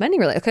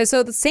Okay,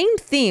 so the same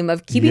theme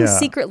of keeping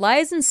secret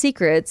lies and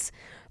secrets,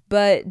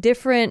 but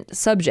different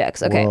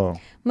subjects. Okay. Whoa.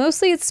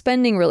 Mostly it's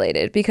spending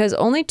related because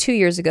only 2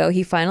 years ago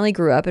he finally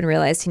grew up and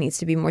realized he needs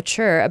to be more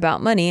mature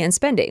about money and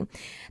spending.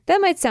 That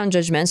might sound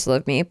judgmental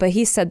of me, but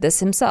he said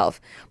this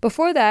himself.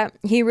 Before that,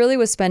 he really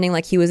was spending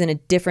like he was in a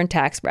different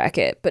tax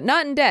bracket, but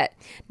not in debt.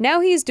 Now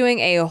he's doing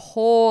a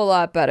whole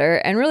lot better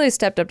and really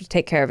stepped up to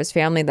take care of his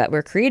family that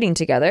we're creating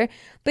together,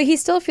 but he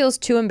still feels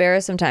too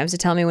embarrassed sometimes to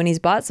tell me when he's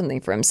bought something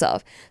for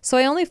himself. So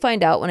I only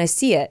find out when I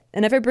see it,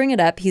 and if I bring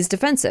it up, he's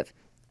defensive.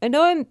 I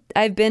know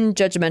I've been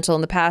judgmental in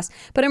the past,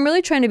 but I'm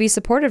really trying to be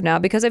supportive now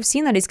because I've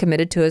seen that he's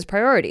committed to his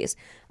priorities.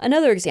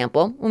 Another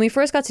example, when we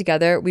first got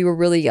together, we were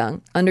really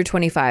young, under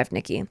 25,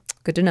 Nikki.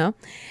 Good to know.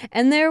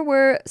 And there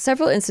were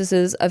several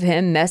instances of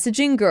him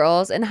messaging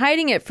girls and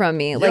hiding it from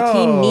me, like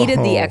he needed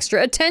the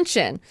extra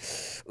attention.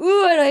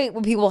 Ooh, I hate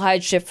when people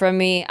hide shit from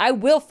me. I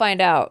will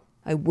find out.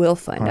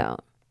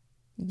 out.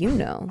 You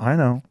know. I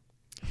know.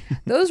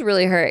 Those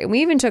really hurt. And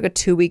we even took a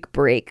 2-week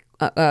break,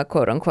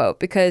 quote unquote,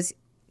 because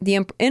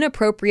the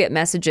inappropriate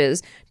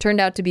messages turned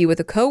out to be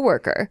with a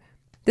coworker.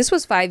 This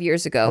was 5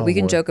 years ago. We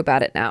can joke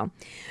about it now.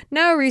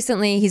 Now,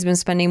 recently, he's been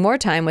spending more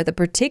time with a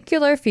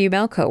particular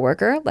female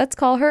coworker. Let's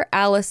call her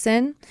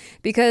Allison,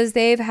 because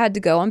they've had to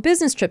go on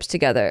business trips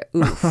together.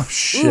 Oof. Oh,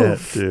 shit,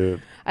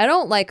 dude. I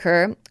don't like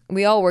her.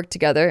 We all work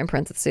together, in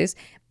parentheses,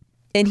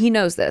 and he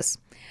knows this.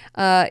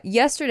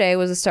 Yesterday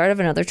was the start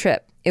of another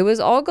trip. It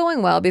was all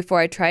going well before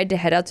I tried to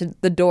head out to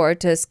the door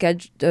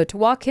to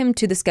walk him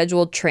to the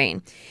scheduled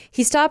train.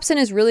 He stops and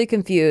is really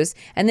confused,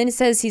 and then he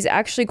says he's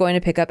actually going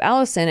to pick up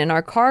Allison in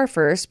our car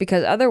first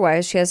because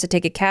otherwise she has to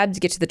take a cab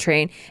to get to the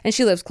train, and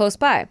she lives close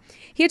by.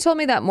 He had told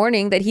me that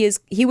morning that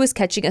he was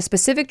catching a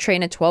specific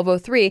train at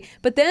 12:03,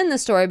 but then the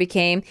story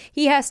became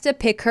he has to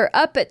pick her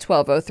up at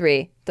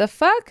 12:03. The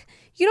fuck?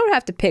 You don't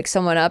have to pick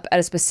someone up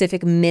at a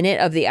specific minute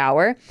of the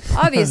hour.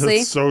 Obviously.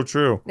 That's so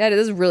true. That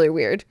is really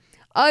weird.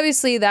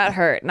 Obviously, that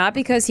hurt. Not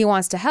because he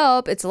wants to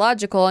help, it's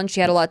logical and she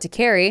had a lot to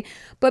carry,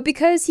 but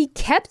because he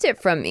kept it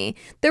from me.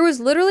 There was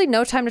literally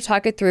no time to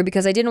talk it through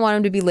because I didn't want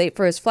him to be late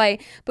for his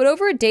flight, but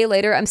over a day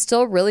later, I'm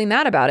still really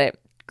mad about it.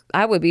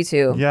 I would be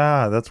too.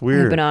 Yeah, that's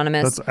weird.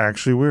 Anonymous. That's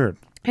actually weird.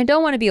 I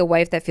don't want to be a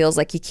wife that feels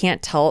like you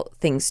can't tell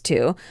things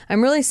to.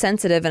 I'm really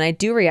sensitive and I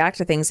do react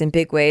to things in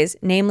big ways,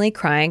 namely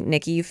crying.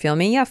 Nikki, you feel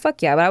me? Yeah,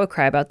 fuck yeah, but I would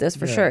cry about this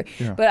for sure.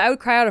 Yeah. But I would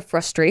cry out of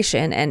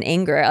frustration and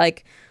anger.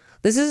 Like,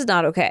 this is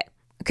not okay.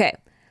 Okay.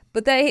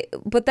 But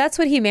that's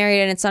what he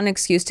married, and it's not an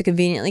excuse to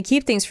conveniently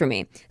keep things from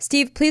me.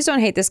 Steve, please don't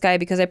hate this guy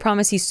because I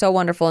promise he's so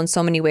wonderful in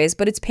so many ways,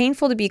 but it's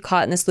painful to be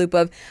caught in this loop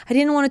of, I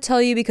didn't want to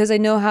tell you because I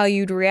know how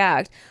you'd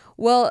react.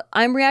 Well,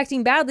 I'm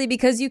reacting badly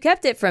because you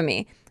kept it from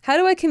me. How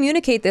do I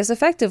communicate this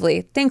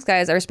effectively? Thanks,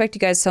 guys. I respect you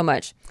guys so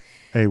much.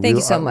 Hey, Thank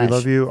you so much. We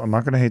love you. I'm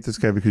not going to hate this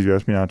guy because you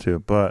asked me not to,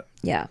 but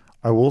yeah,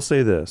 I will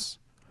say this.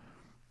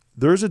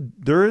 There is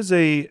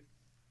an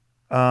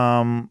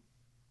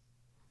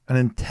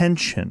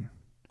intention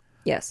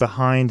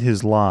behind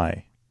his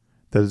lie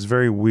that is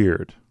very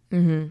weird.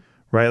 Mm-hmm.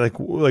 Right?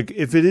 Like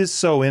if it is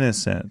so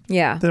innocent,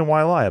 then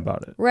why lie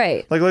about it?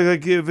 Right. Like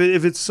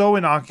if it's so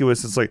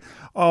innocuous, it's like,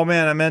 oh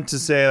man, I meant to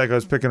say like I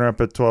was picking her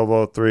up at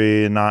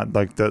 12:03 and not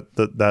like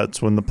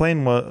that's when the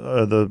plane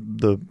was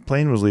the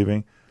plane was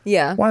leaving.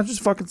 Yeah. Why not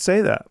just fucking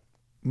say that?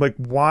 Like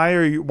why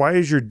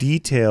is your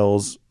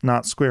details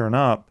not squaring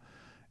up?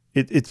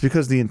 It's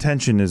because the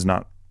intention is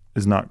not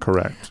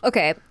correct.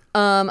 Okay.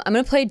 I'm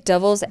gonna play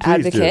devil's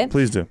advocate.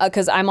 Please do.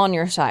 Because I'm on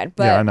your side,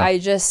 but I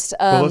just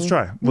well, let's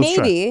try.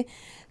 Maybe.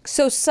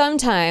 So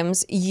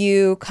sometimes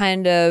you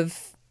kind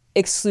of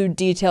exclude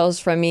details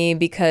from me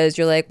because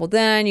you're like, well,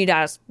 then you'd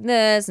ask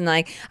this, and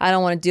like I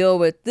don't want to deal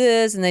with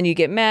this, and then you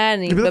get mad.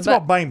 And that's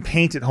about buying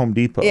paint at Home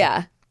Depot.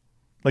 Yeah.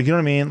 Like, you know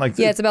what I mean? Like,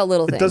 yeah, it's about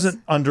little things. It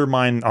doesn't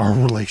undermine our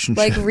relationship.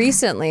 Like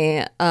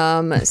recently,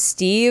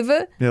 Steve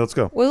let's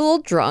go. was a little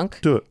drunk.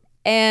 Do it.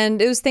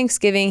 And it was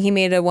Thanksgiving. He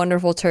made a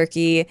wonderful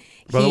turkey.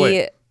 By the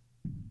way,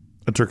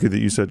 a turkey that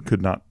you said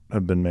could not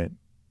have been made.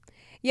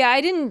 Yeah,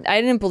 I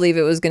didn't believe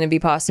it was going to be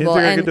possible.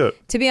 You didn't think and I could do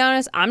it? To be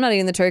honest, I'm not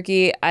eating the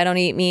turkey. I don't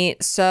eat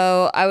meat.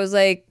 So I was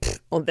like,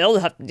 well, they'll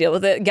have to deal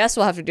with it. Guess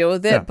we'll have to deal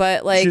with it. Yeah.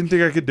 But like, she didn't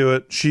think I could do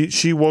it.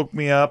 She woke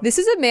me up. This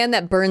is a man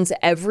that burns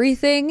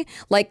everything.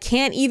 Like,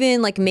 can't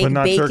even like make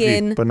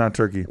bacon. But not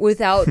turkey.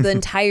 Without the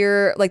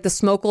entire like the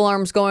smoke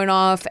alarms going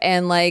off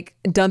and like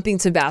dumping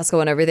Tabasco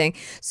and everything.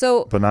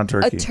 So, but not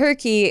turkey. A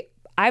turkey.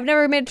 I've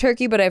never made a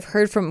turkey, but I've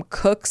heard from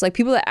cooks, like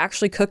people that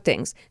actually cook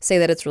things, say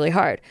that it's really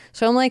hard.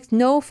 So I'm like,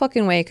 no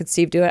fucking way could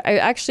Steve do it. I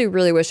actually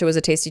really wish it was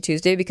a Tasty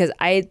Tuesday because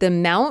the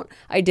amount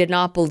I did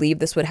not believe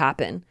this would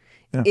happen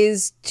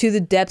is to the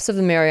depths of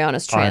the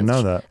Marianas Trench. I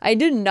know that. I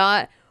did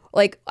not,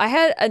 like,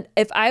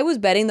 if I was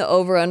betting the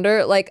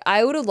over-under, like,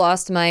 I would have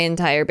lost my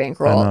entire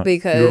bankroll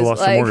because, you would have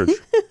lost like, your mortgage.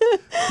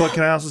 But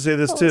can I also say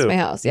this too? My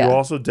house, yeah. You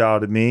also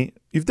doubted me.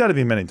 You've doubted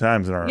me many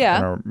times in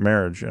our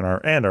marriage and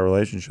our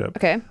relationship.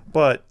 Okay.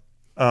 But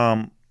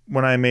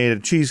when I made a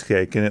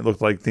cheesecake and it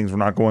looked like things were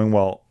not going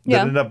well,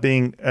 that ended up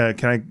being,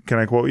 can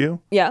I quote you?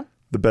 Yeah.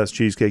 The best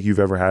cheesecake you've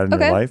ever had in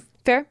your life.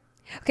 Fair.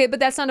 Okay, but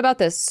that's not about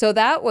this. So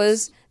that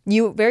was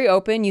you very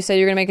open. You said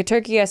you're going to make a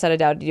turkey. I said I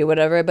doubted you,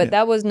 whatever. But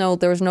there was no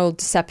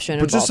deception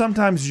involved. But just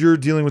sometimes you're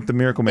dealing with the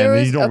miracle man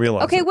and you don't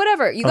realize Okay, it.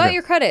 whatever. You got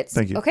your credits.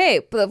 Thank you. Okay,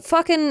 but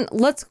fucking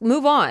let's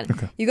move on.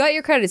 Okay. You got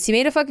your credits. He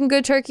made a fucking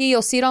good turkey.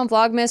 You'll see it on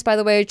Vlogmas. By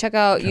the way, check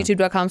out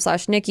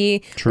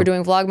youtube.com/Nikki. We're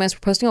doing Vlogmas. We're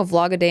posting a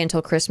vlog a day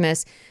until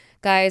Christmas.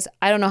 Guys,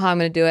 I don't know how I'm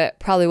going to do it.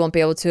 Probably won't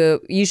be able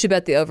to. You should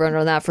bet the over under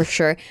on that for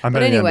sure.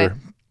 But anyway.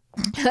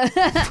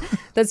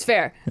 That's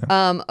fair.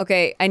 Yeah.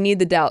 Okay, I need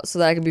the doubt so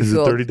that I can be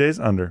fueled. Is it 30 days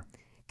under?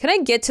 Can I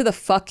get to the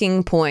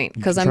fucking point?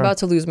 Because I'm about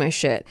to lose my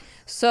shit.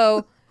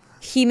 So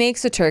he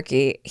makes a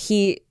turkey.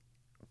 He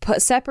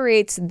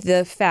separates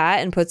the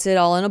fat and puts it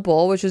all in a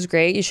bowl, which is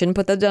great. You shouldn't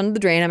put that down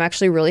the drain. I'm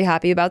actually really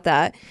happy about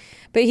that.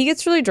 But he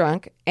gets really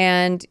drunk,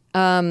 and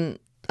we're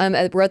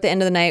at the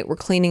end of the night. We're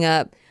cleaning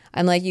up.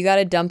 I'm like, you got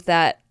to dump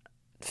that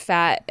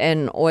fat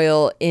and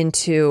oil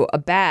into a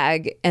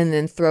bag and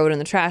then throw it in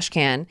the trash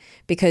can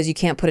because you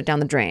can't put it down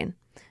the drain.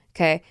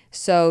 Okay.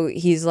 So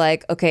he's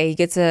like, okay, he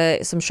gets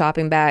some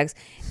shopping bags,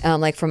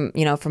 like from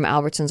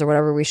Albertsons or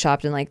whatever we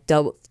shopped, and like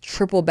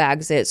triple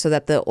bags it so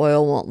that the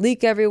oil won't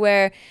leak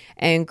everywhere.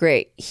 And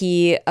great.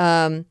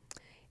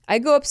 I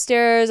go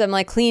upstairs, I'm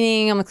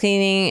cleaning,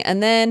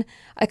 and then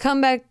I come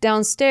back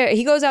downstairs.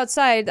 He goes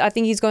outside. I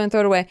think he's going to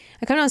throw it away.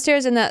 I come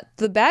downstairs, and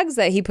the bags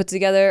that he put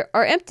together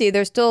are empty.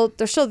 They're still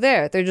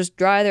there. They're just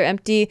dry. They're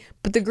empty,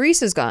 but the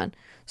grease is gone.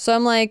 So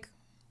I'm like,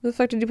 where the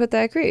fuck did you put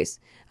that grease?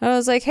 And I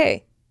was like,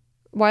 hey,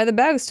 why are the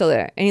bags still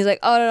there? And he's like,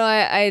 oh, no,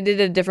 I did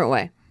it a different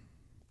way.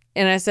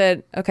 And I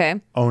said, okay.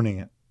 Owning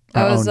it.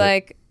 I was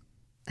like,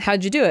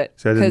 how'd you do it?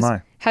 So I didn't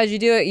lie. How'd you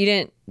do it? You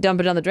didn't dump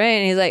it down the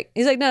drain. And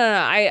he's like, no,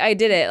 I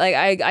did it.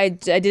 Like I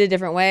did it a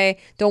different way.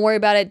 Don't worry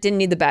about it. Didn't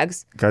need the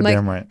bags.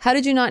 Goddamn right. How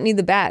did you not need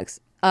the bags?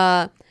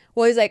 Well,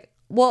 he's like,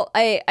 well,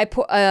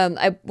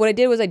 what I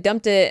did was I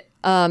dumped it,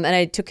 and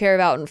I took care of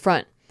it out in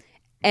front.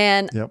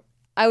 And yep.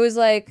 I was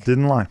like,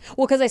 didn't lie.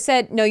 Well, because I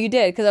said, no, you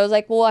did. Because I was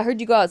like, well, I heard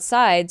you go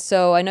outside,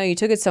 so I know you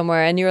took it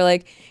somewhere. And you're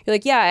like,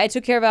 yeah, I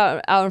took care of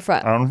it out in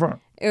front. Out in front.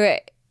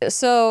 Okay.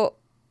 So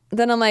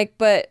then I'm like,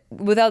 but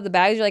without the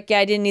bags, you're like, yeah,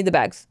 I didn't need the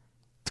bags.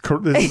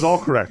 This is all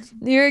correct.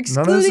 You're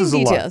excluding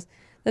details.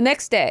 The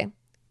next day,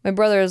 my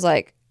brother was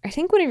like, I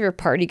think one of your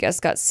party guests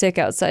got sick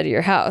outside of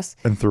your house.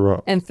 And threw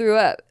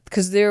up.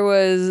 Because there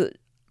was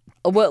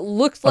what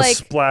looked like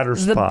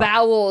the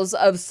bowels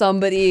of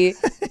somebody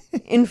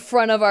in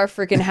front of our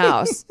freaking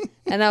house.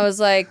 And I was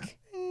like,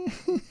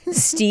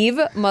 Steve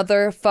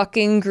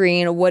motherfucking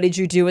Green, what did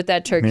you do with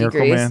that turkey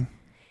Miracle grease? Man.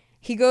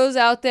 He goes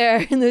out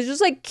there and there's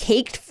just like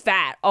caked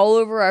fat all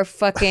over our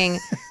fucking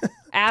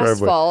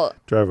asphalt.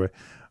 Driveway.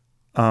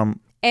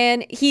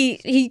 and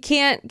he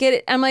can't get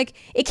it. I'm like,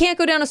 it can't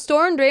go down a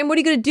storm drain. What are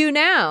you going to do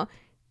now?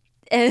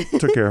 And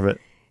Took care of it.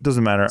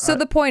 Doesn't matter. So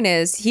the point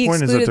is, he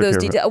excluded those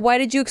details. Why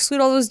did you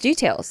exclude all those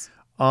details?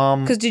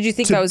 Because did you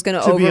think I was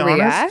going to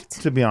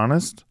overreact? To be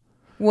honest,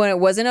 when it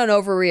wasn't an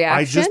overreaction,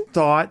 I just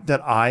thought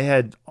that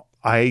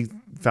I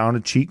found a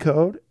cheat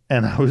code,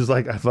 and I was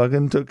like, I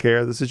fucking took care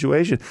of the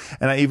situation.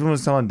 And I even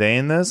was telling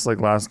Dane this like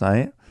last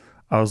night.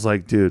 I was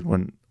like, dude,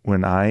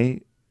 when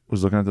I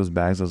was looking at those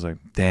bags, I was like,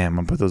 damn, I'm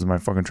gonna put those in my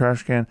fucking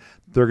trash can.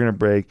 They're gonna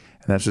break,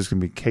 and that's just gonna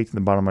be caked in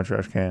the bottom of my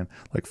trash can,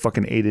 like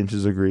fucking 8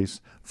 inches of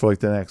grease for like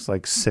the next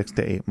like 6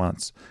 to 8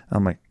 months. And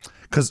I'm like,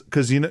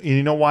 because you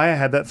know why I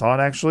had that thought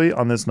actually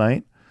on this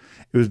night?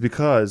 It was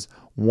because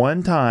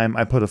one time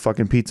I put a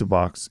fucking pizza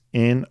box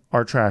in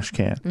our trash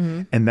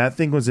can, and that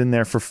thing was in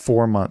there for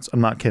 4 months.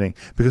 I'm not kidding,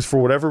 because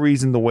for whatever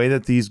reason, the way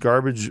that these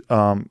garbage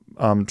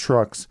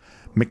trucks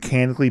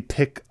mechanically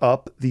pick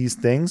up these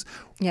things,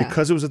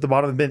 because it was at the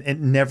bottom of the bin, it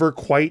never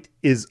quite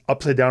is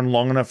upside down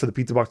long enough for the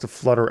pizza box to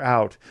flutter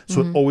out, so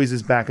it always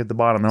is back at the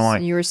bottom. And I'm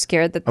like, you were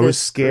scared that I was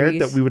scared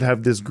that we would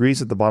have this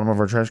grease at the bottom of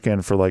our trash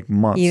can for like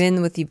months,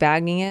 even with you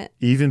bagging it.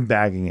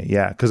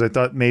 Yeah, because I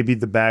thought maybe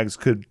the bags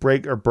could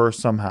break or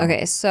burst somehow.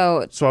 Okay,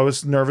 so I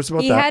was nervous about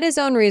that. He had his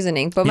own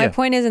reasoning, but my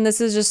point is, and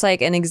this is just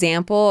like an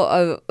example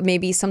of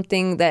maybe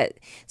something that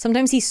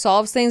sometimes he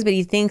solves things, but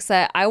he thinks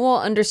that I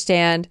won't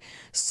understand,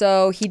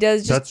 so he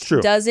doesn't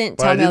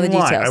tell me all the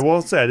details. I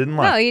will say I didn't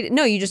lie.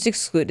 No, you just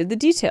excluded the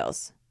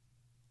details.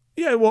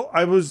 Yeah, well,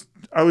 I was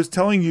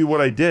telling you what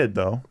I did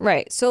though.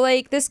 Right. So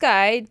like this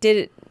guy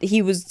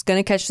he was going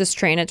to catch this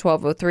train at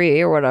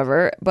 12:03 or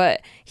whatever,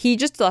 but he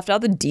just left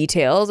out the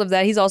details of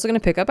that he's also going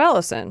to pick up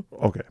Allison.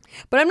 Okay.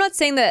 But I'm not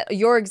saying that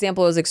your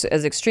example is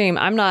as extreme.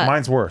 I'm not.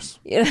 Mine's worse.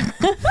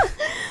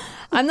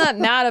 I'm not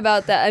mad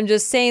about that. I'm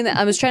just saying that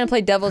I was trying to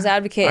play devil's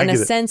advocate in a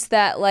sense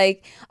that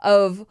like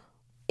of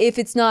if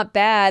it's not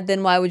bad,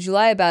 then why would you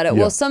lie about it?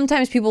 Yeah. Well,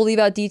 sometimes people leave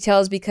out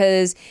details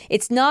because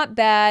it's not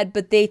bad,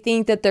 but they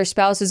think that their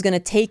spouse is going to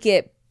take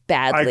it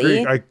badly.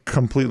 I agree.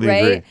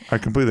 I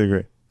completely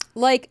agree.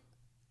 Like,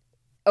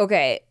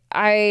 okay,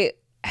 I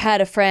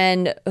had a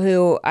friend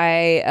who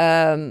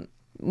I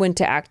went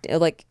to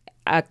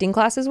acting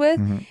classes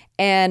with,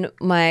 and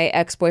my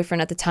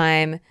ex-boyfriend at the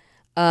time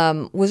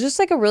was just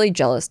like a really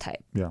jealous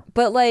type. Yeah.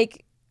 But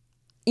like,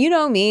 you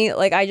know me,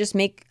 like I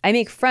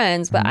make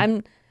friends, but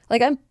I'm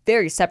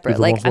very separate.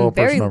 Like I'm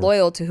very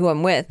loyal to who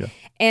I'm with. Yeah.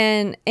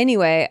 And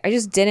anyway, I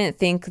just didn't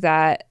think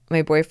that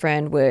my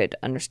boyfriend would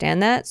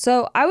understand that.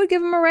 So I would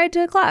give him a ride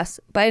to a class,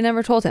 but I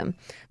never told him.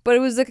 But it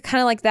was like,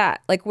 kind of like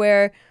that, like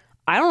where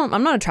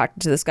I'm not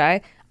attracted to this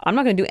guy. I'm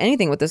not going to do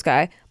anything with this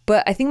guy.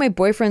 But I think my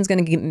boyfriend's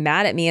going to get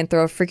mad at me and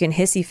throw a freaking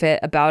hissy fit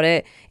about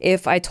it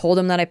if I told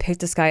him that I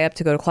picked this guy up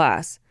to go to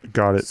class.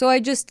 Got it. So I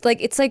just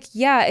like, it's like,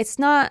 yeah, it's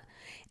not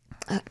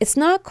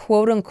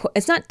quote unquote,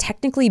 it's not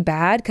technically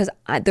bad because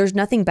there's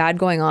nothing bad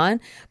going on,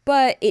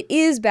 but it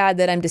is bad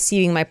that I'm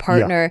deceiving my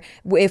partner.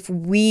 If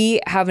we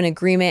have an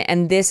agreement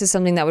and this is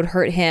something that would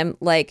hurt him,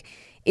 like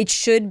it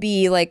should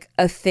be like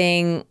a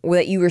thing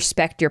that you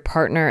respect your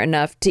partner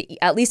enough to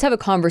at least have a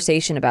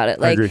conversation about it.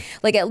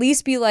 Like at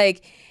least be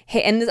like,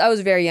 hey, and I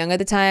was very young at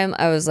the time.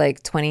 I was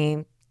like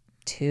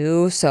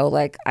 22. So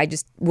like I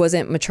just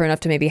wasn't mature enough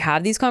to maybe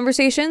have these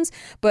conversations.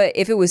 But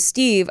if it was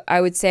Steve,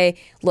 I would say,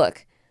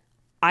 look,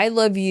 I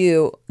love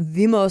you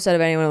the most out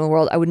of anyone in the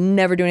world. I would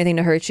never do anything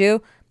to hurt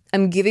you.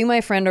 I'm giving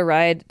my friend a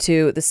ride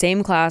to the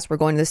same class. We're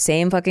going to the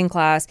same fucking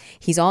class.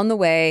 He's on the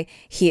way.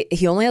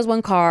 He only has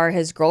one car.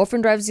 His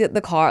girlfriend drives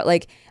the car,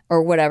 like,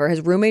 or whatever.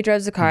 His roommate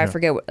drives the car. I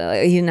forget.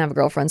 He didn't have a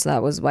girlfriend, so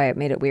that was why it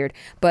made it weird.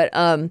 But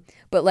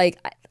like,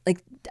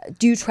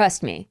 do you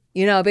trust me?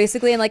 You know,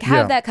 basically, and like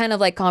have that kind of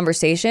like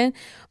conversation.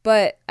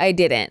 But I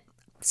didn't.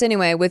 So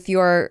anyway, with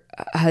your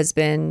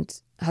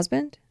husband, it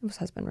was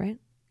husband, right?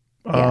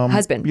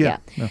 Husband. Yeah.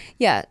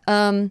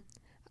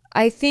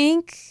 I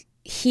think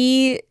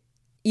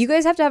you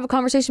guys have to have a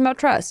conversation about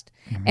trust,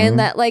 and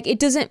that like it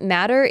doesn't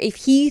matter if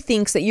he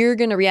thinks that you're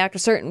going to react a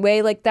certain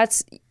way. Like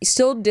that's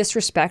still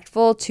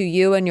disrespectful to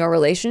you and your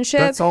relationship.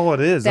 That's all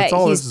it is. That's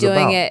all he's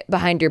doing it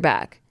behind your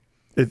back.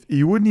 If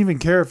you wouldn't even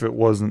care if it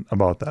wasn't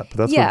about that, but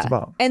that's what it's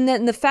about. And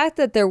then the fact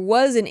that there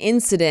was an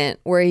incident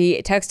where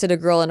he texted a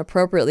girl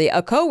inappropriately,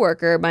 a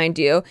coworker, mind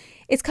you,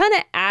 it's kind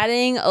of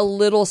adding a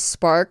little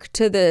spark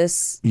to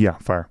this. Yeah,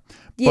 fire.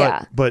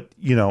 Yeah. But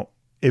you know,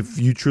 if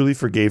you truly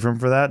forgave him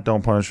for that,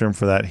 don't punish him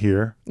for that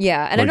here.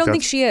 Yeah, and like I don't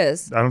think she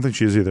is. I don't think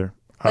she is either.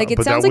 Like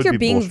it sounds like you're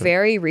being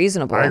very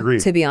reasonable. I agree.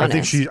 To be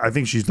honest, I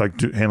think she's like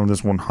handling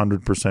this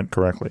 100%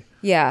 correctly.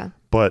 Yeah.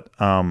 But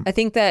I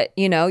think that,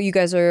 you know, you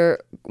guys are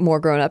more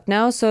grown up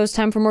now, so it's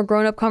time for more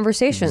grown up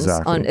conversations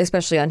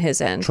especially on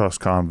his end. Trust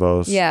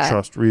convos. Yeah.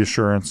 Trust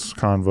reassurance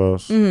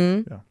convos.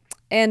 Mm-hmm. Yeah.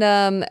 And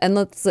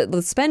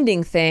the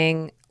spending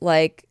thing,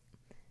 like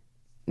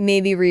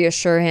maybe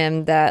reassure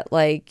him that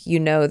like you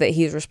know that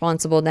he's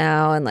responsible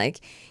now, and like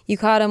you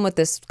caught him with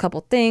this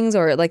couple things,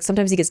 or like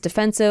sometimes he gets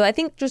defensive. I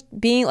think just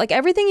being like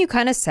everything you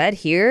kind of said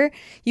here,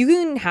 you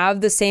can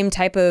have the same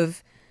type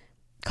of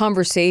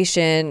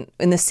conversation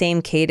in the same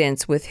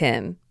cadence with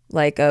him.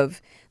 like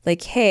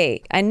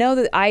hey, I know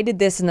that I did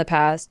this in the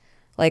past,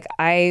 like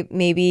I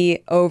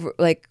maybe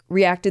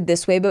reacted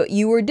this way, but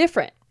you were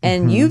different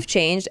and you've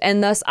changed,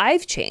 and thus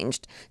I've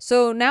changed,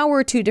 so now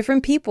we're two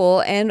different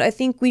people, and I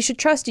think we should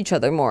trust each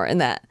other more in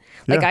that.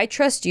 Like I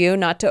trust you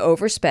not to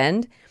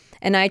overspend,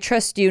 and I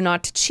trust you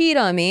not to cheat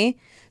on me.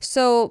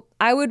 So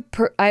I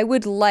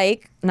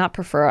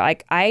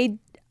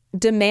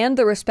demand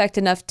the respect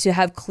enough to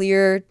have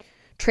clear,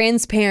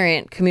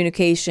 transparent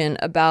communication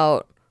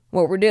about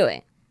what we're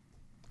doing.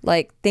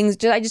 Like I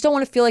just don't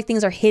want to feel like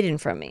things are hidden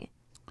from me.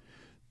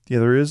 Yeah,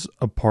 there is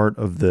a part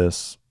of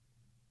this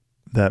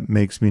that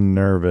makes me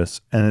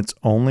nervous, and it's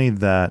only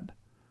that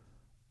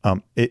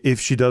if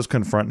she does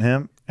confront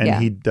him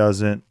and he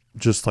doesn't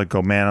just like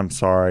go, man, I'm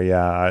sorry,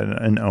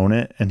 and own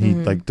it, and he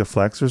like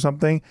deflects or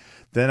something,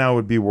 then I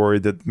would be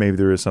worried that maybe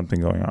there is something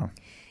going on.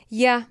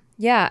 Yeah.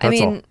 I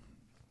mean,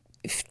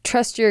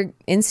 trust your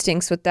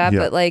instincts with that,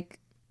 but like,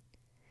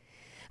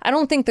 I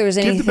don't think there's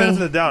anything. Give the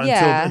benefit of the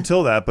doubt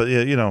until that, but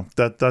you know,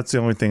 that's the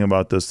only thing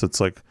about this that's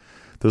like,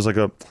 there's like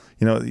a,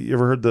 you know, you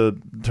ever heard the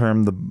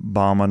term the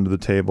bomb under the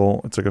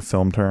table? It's like a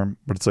film term,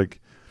 but it's like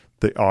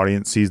the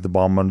audience sees the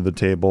bomb under the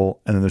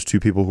table, and then there's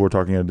two people who are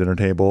talking at a dinner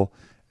table.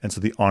 And so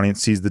the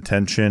audience sees the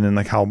tension and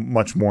like how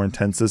much more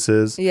intense this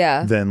is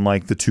than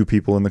like the two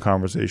people in the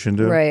conversation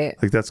do. Right.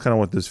 Like that's kind of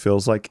what this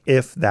feels like,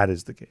 if that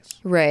is the case.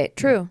 Right.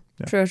 True.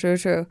 Yeah.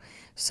 True.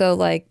 So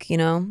like, you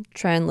know,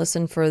 try and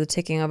listen for the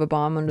ticking of a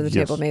bomb under the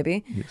table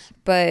maybe. Yes.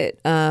 But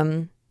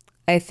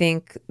I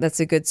think that's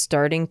a good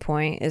starting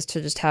point, is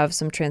to just have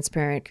some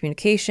transparent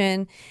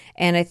communication.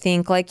 And I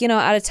think like, you know,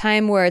 at a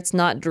time where it's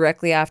not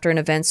directly after an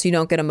event, so you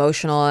don't get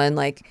emotional and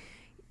like,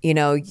 you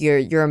know,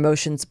 your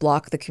emotions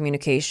block the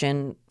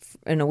communication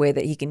in a way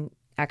that he can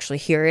actually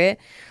hear it.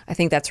 I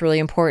think that's really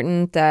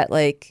important, that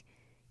like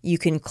you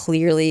can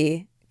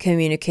clearly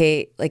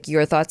communicate like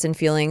your thoughts and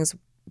feelings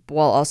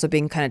while also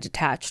being kind of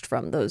detached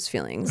from those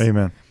feelings.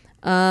 Amen.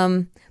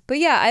 But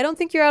yeah, I don't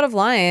think you're out of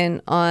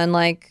line on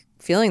like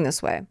feeling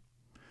this way.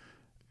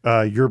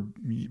 By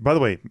the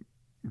way,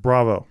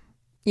 bravo.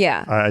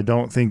 Yeah. I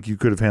don't think you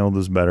could have handled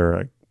this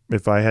better.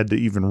 If I had to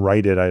even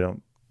write it, I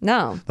don't.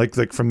 No.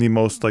 Like from the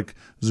most like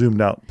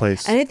zoomed out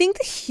place. And I think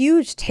the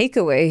huge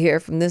takeaway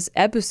here from this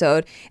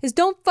episode is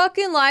don't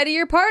fucking lie to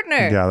your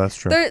partner. Yeah, that's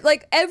true.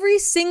 Like every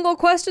single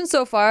question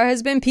so far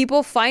has been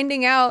people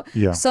finding out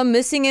some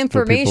missing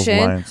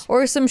information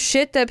or some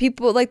shit that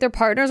people like their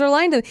partners are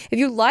lying to them. If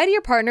you lie to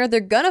your partner, they're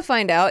gonna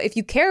find out. If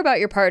you care about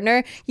your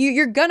partner,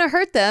 you're gonna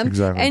hurt them.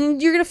 Exactly.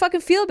 And you're gonna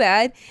fucking feel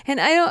bad.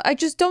 And I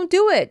just don't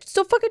do it. Just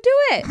don't fucking do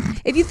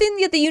it. If you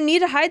think that you need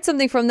to hide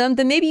something from them,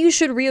 then maybe you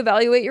should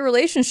reevaluate your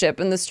relationship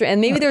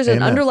and maybe there's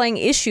an underlying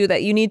issue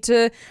that you need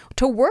to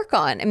work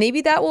on, and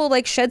maybe that will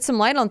like shed some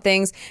light on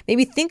things.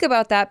 Maybe think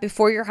about that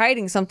before you're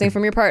hiding something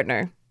from your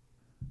partner.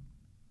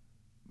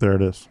 There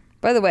it is.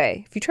 By the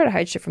way, if you try to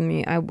hide shit from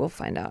me, I will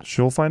find out.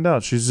 She'll find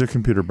out. She's a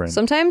computer brain.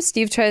 Sometimes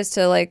Steve tries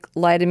to like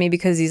lie to me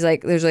because he's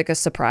like, there's like a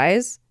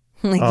surprise.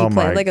 Like he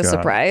planned like a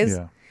surprise.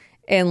 Yeah.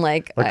 And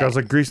like I was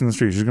like, Grease in the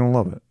Street. She's gonna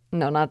love it.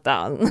 No, not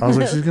that one. I was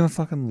like, she's gonna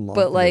fucking love it.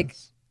 But like,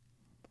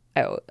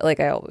 I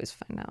always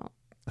find out.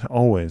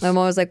 Always. I'm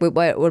always like,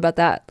 wait, what about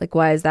that? Like,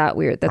 why is that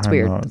weird? That's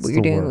weird. What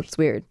you're doing looks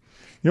weird.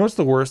 You know what's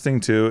the worst thing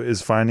too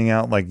is finding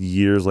out like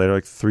years later,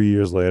 like 3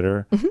 years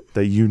later,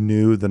 that you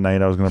knew the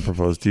night I was going to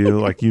propose to you,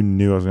 like you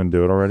knew I was going to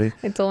do it already.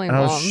 I told my mom.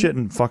 I was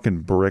shitting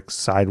fucking bricks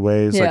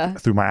sideways, like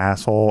through my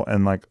asshole,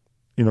 and like,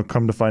 you know,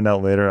 come to find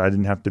out later, I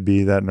didn't have to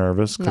be that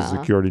nervous because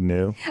like, you already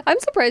knew. I'm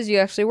surprised you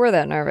actually were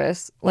that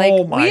nervous. Like,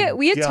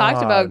 we had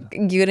talked about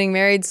getting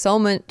married so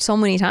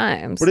many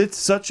times. But it's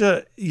such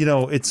a, you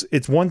know,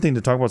 it's one thing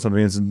to talk about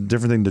something. It's a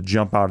different thing to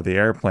jump out of the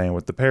airplane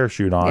with the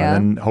parachute on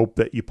and hope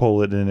that you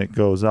pull it and it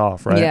goes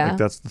off, right? Yeah. Like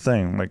that's the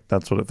thing. Like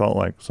that's what it felt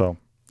like. So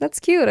that's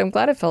cute. I'm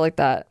glad it felt like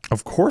that.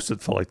 Of course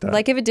it felt like that.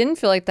 Like if it didn't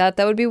feel like that,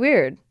 that would be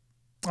weird.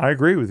 I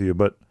agree with you,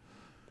 but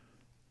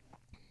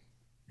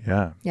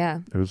yeah.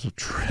 It was a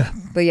trip.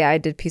 But yeah, I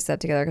did piece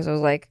that together because I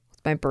was like,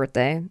 it's my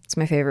birthday. It's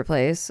my favorite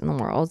place in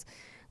the world.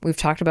 We've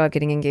talked about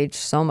getting engaged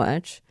so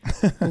much.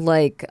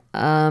 Like,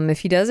 if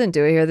he doesn't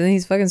do it here, then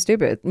he's fucking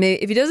stupid. Maybe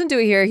if he doesn't do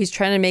it here, he's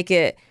trying to make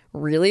it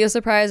really a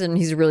surprise and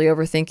he's really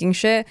overthinking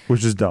shit.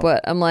 Which is dumb.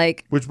 But I'm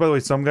like... Which, by the way,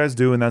 some guys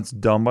do, and that's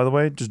dumb, by the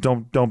way. Just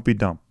don't be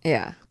dumb.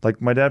 Yeah.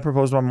 Like, my dad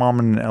proposed to my mom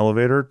in an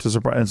elevator to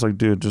surprise... And it's like,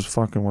 dude, just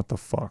fucking what the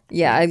fuck?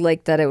 Yeah, I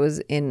like that it was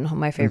in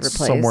my favorite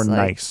place. Somewhere like,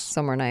 nice.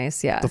 Somewhere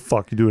nice, yeah. What the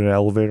fuck? You do it in an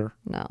elevator?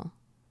 No.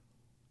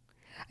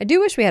 I do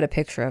wish we had a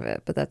picture of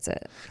it, but that's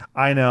it.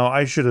 I know.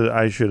 I should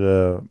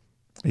have...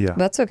 Yeah.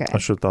 That's okay. I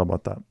should have thought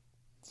about that.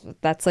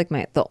 That's like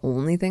the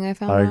only thing I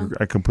found.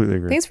 I completely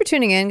agree. Thanks for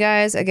tuning in,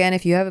 guys. Again,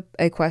 if you have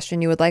a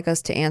question you would like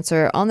us to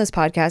answer on this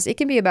podcast, it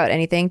can be about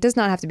anything. It does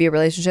not have to be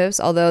relationships,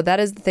 although that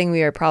is the thing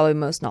we are probably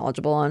most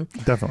knowledgeable on.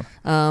 Definitely.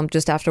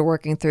 Just after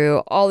working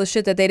through all the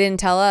shit that they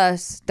didn't tell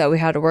us that we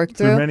had to work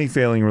through. Many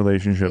failing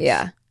relationships.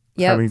 Yeah.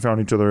 Yep. Having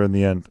found each other in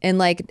the end. And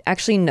like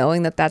actually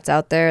knowing that that's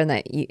out there and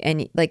that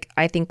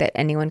I think that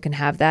anyone can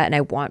have that, and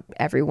I want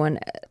everyone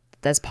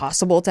that's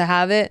possible to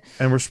have it.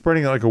 And we're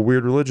spreading it like a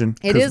weird religion.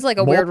 It is like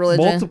a weird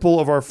religion. Multiple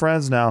of our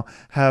friends now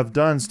have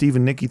done Steve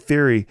and Nikki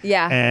Theory.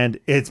 Yeah. And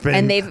it's been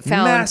And they've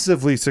found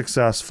massively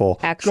successful.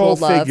 actual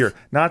Go love. figure.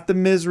 Not the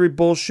misery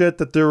bullshit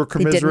that they were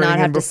commiserating not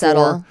have in to before.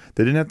 settle.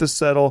 They didn't have to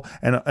settle.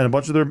 And a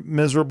bunch of their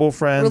miserable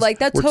friends We're like,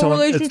 that's were how telling,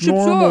 relationships it's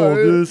normal.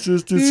 are. It's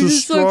just You a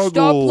just struggle. like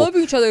stop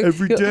loving each other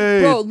every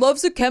day. Bro,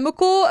 love's a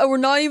chemical, and we're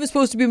not even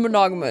supposed to be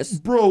monogamous.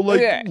 Bro, like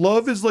Okay.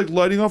 love is like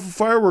lighting off a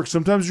firework.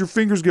 Sometimes your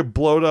fingers get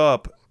blowed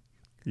up.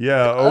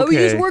 Yeah, okay. Oh, we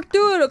just work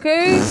through it,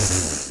 okay?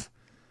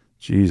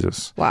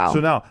 Jesus. Wow.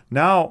 So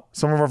now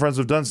some of our friends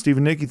have done Steve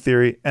and Nikki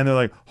Theory, and they're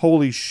like,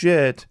 holy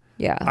shit.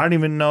 Yeah. I didn't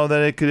even know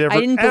that it could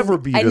ever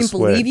be I didn't this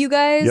way. believe you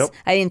guys. Yep.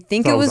 I didn't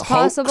think Thought it it was was a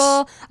hoax.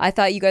 possible. I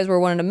thought you guys were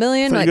one in a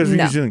million. I thought Like, you guys were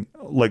no. using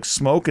like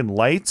smoke and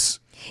lights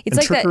It's and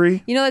like trickery.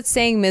 that. You know that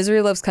saying,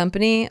 "Misery loves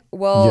company."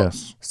 Well,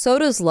 Yes. so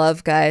does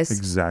love, guys.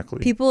 Exactly.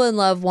 People in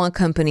love want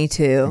company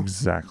too.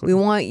 Exactly. We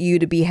want you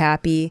to be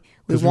happy.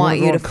 We 'Cause we want wanna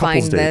you go to on couples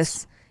find dates.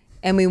 this.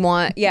 And we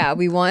want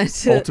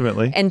to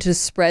Ultimately. and to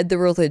spread the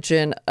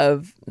religion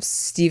of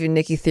Steve and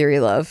Nikki Theory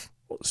love.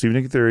 Steve and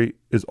Nikki Theory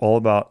is all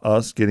about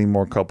us getting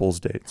more couples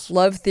dates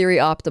Love theory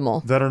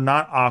optimal. that are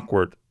not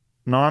awkward.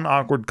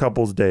 Non-awkward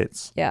couples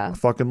dates. Yeah. I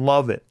fucking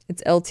love it.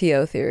 It's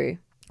LTO theory.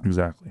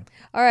 Exactly.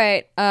 All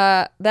right.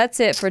 That's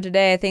it for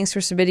today. Thanks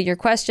for submitting your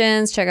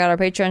questions. Check out our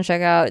Patreon.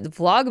 Check out the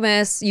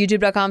Vlogmas,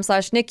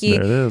 youtube.com/Nikki.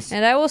 There it is.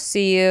 And I will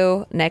see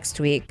you next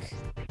week.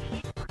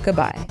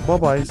 Goodbye.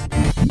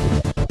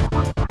 Bye-bye.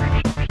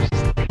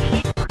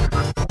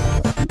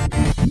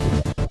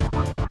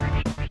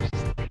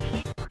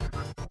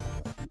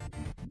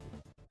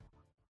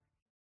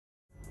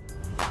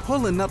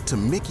 Pulling up to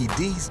Mickey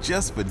D's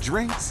just for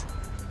drinks?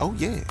 Oh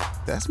yeah,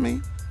 that's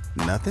me.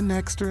 Nothing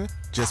extra,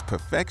 just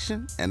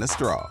perfection and a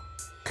straw.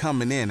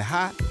 Coming in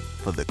hot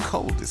for the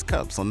coldest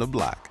cups on the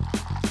block.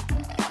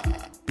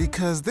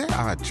 Because there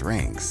are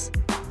drinks.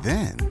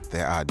 Then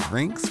there are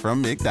drinks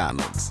from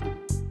McDonald's.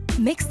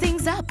 Mix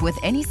things up with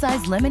any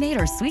size lemonade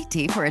or sweet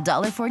tea for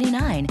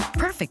 $1.49.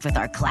 Perfect with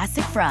our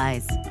classic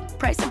fries.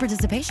 Price and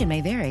participation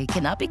may vary.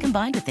 Cannot be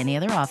combined with any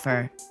other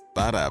offer.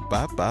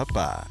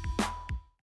 Ba-da-ba-ba-ba.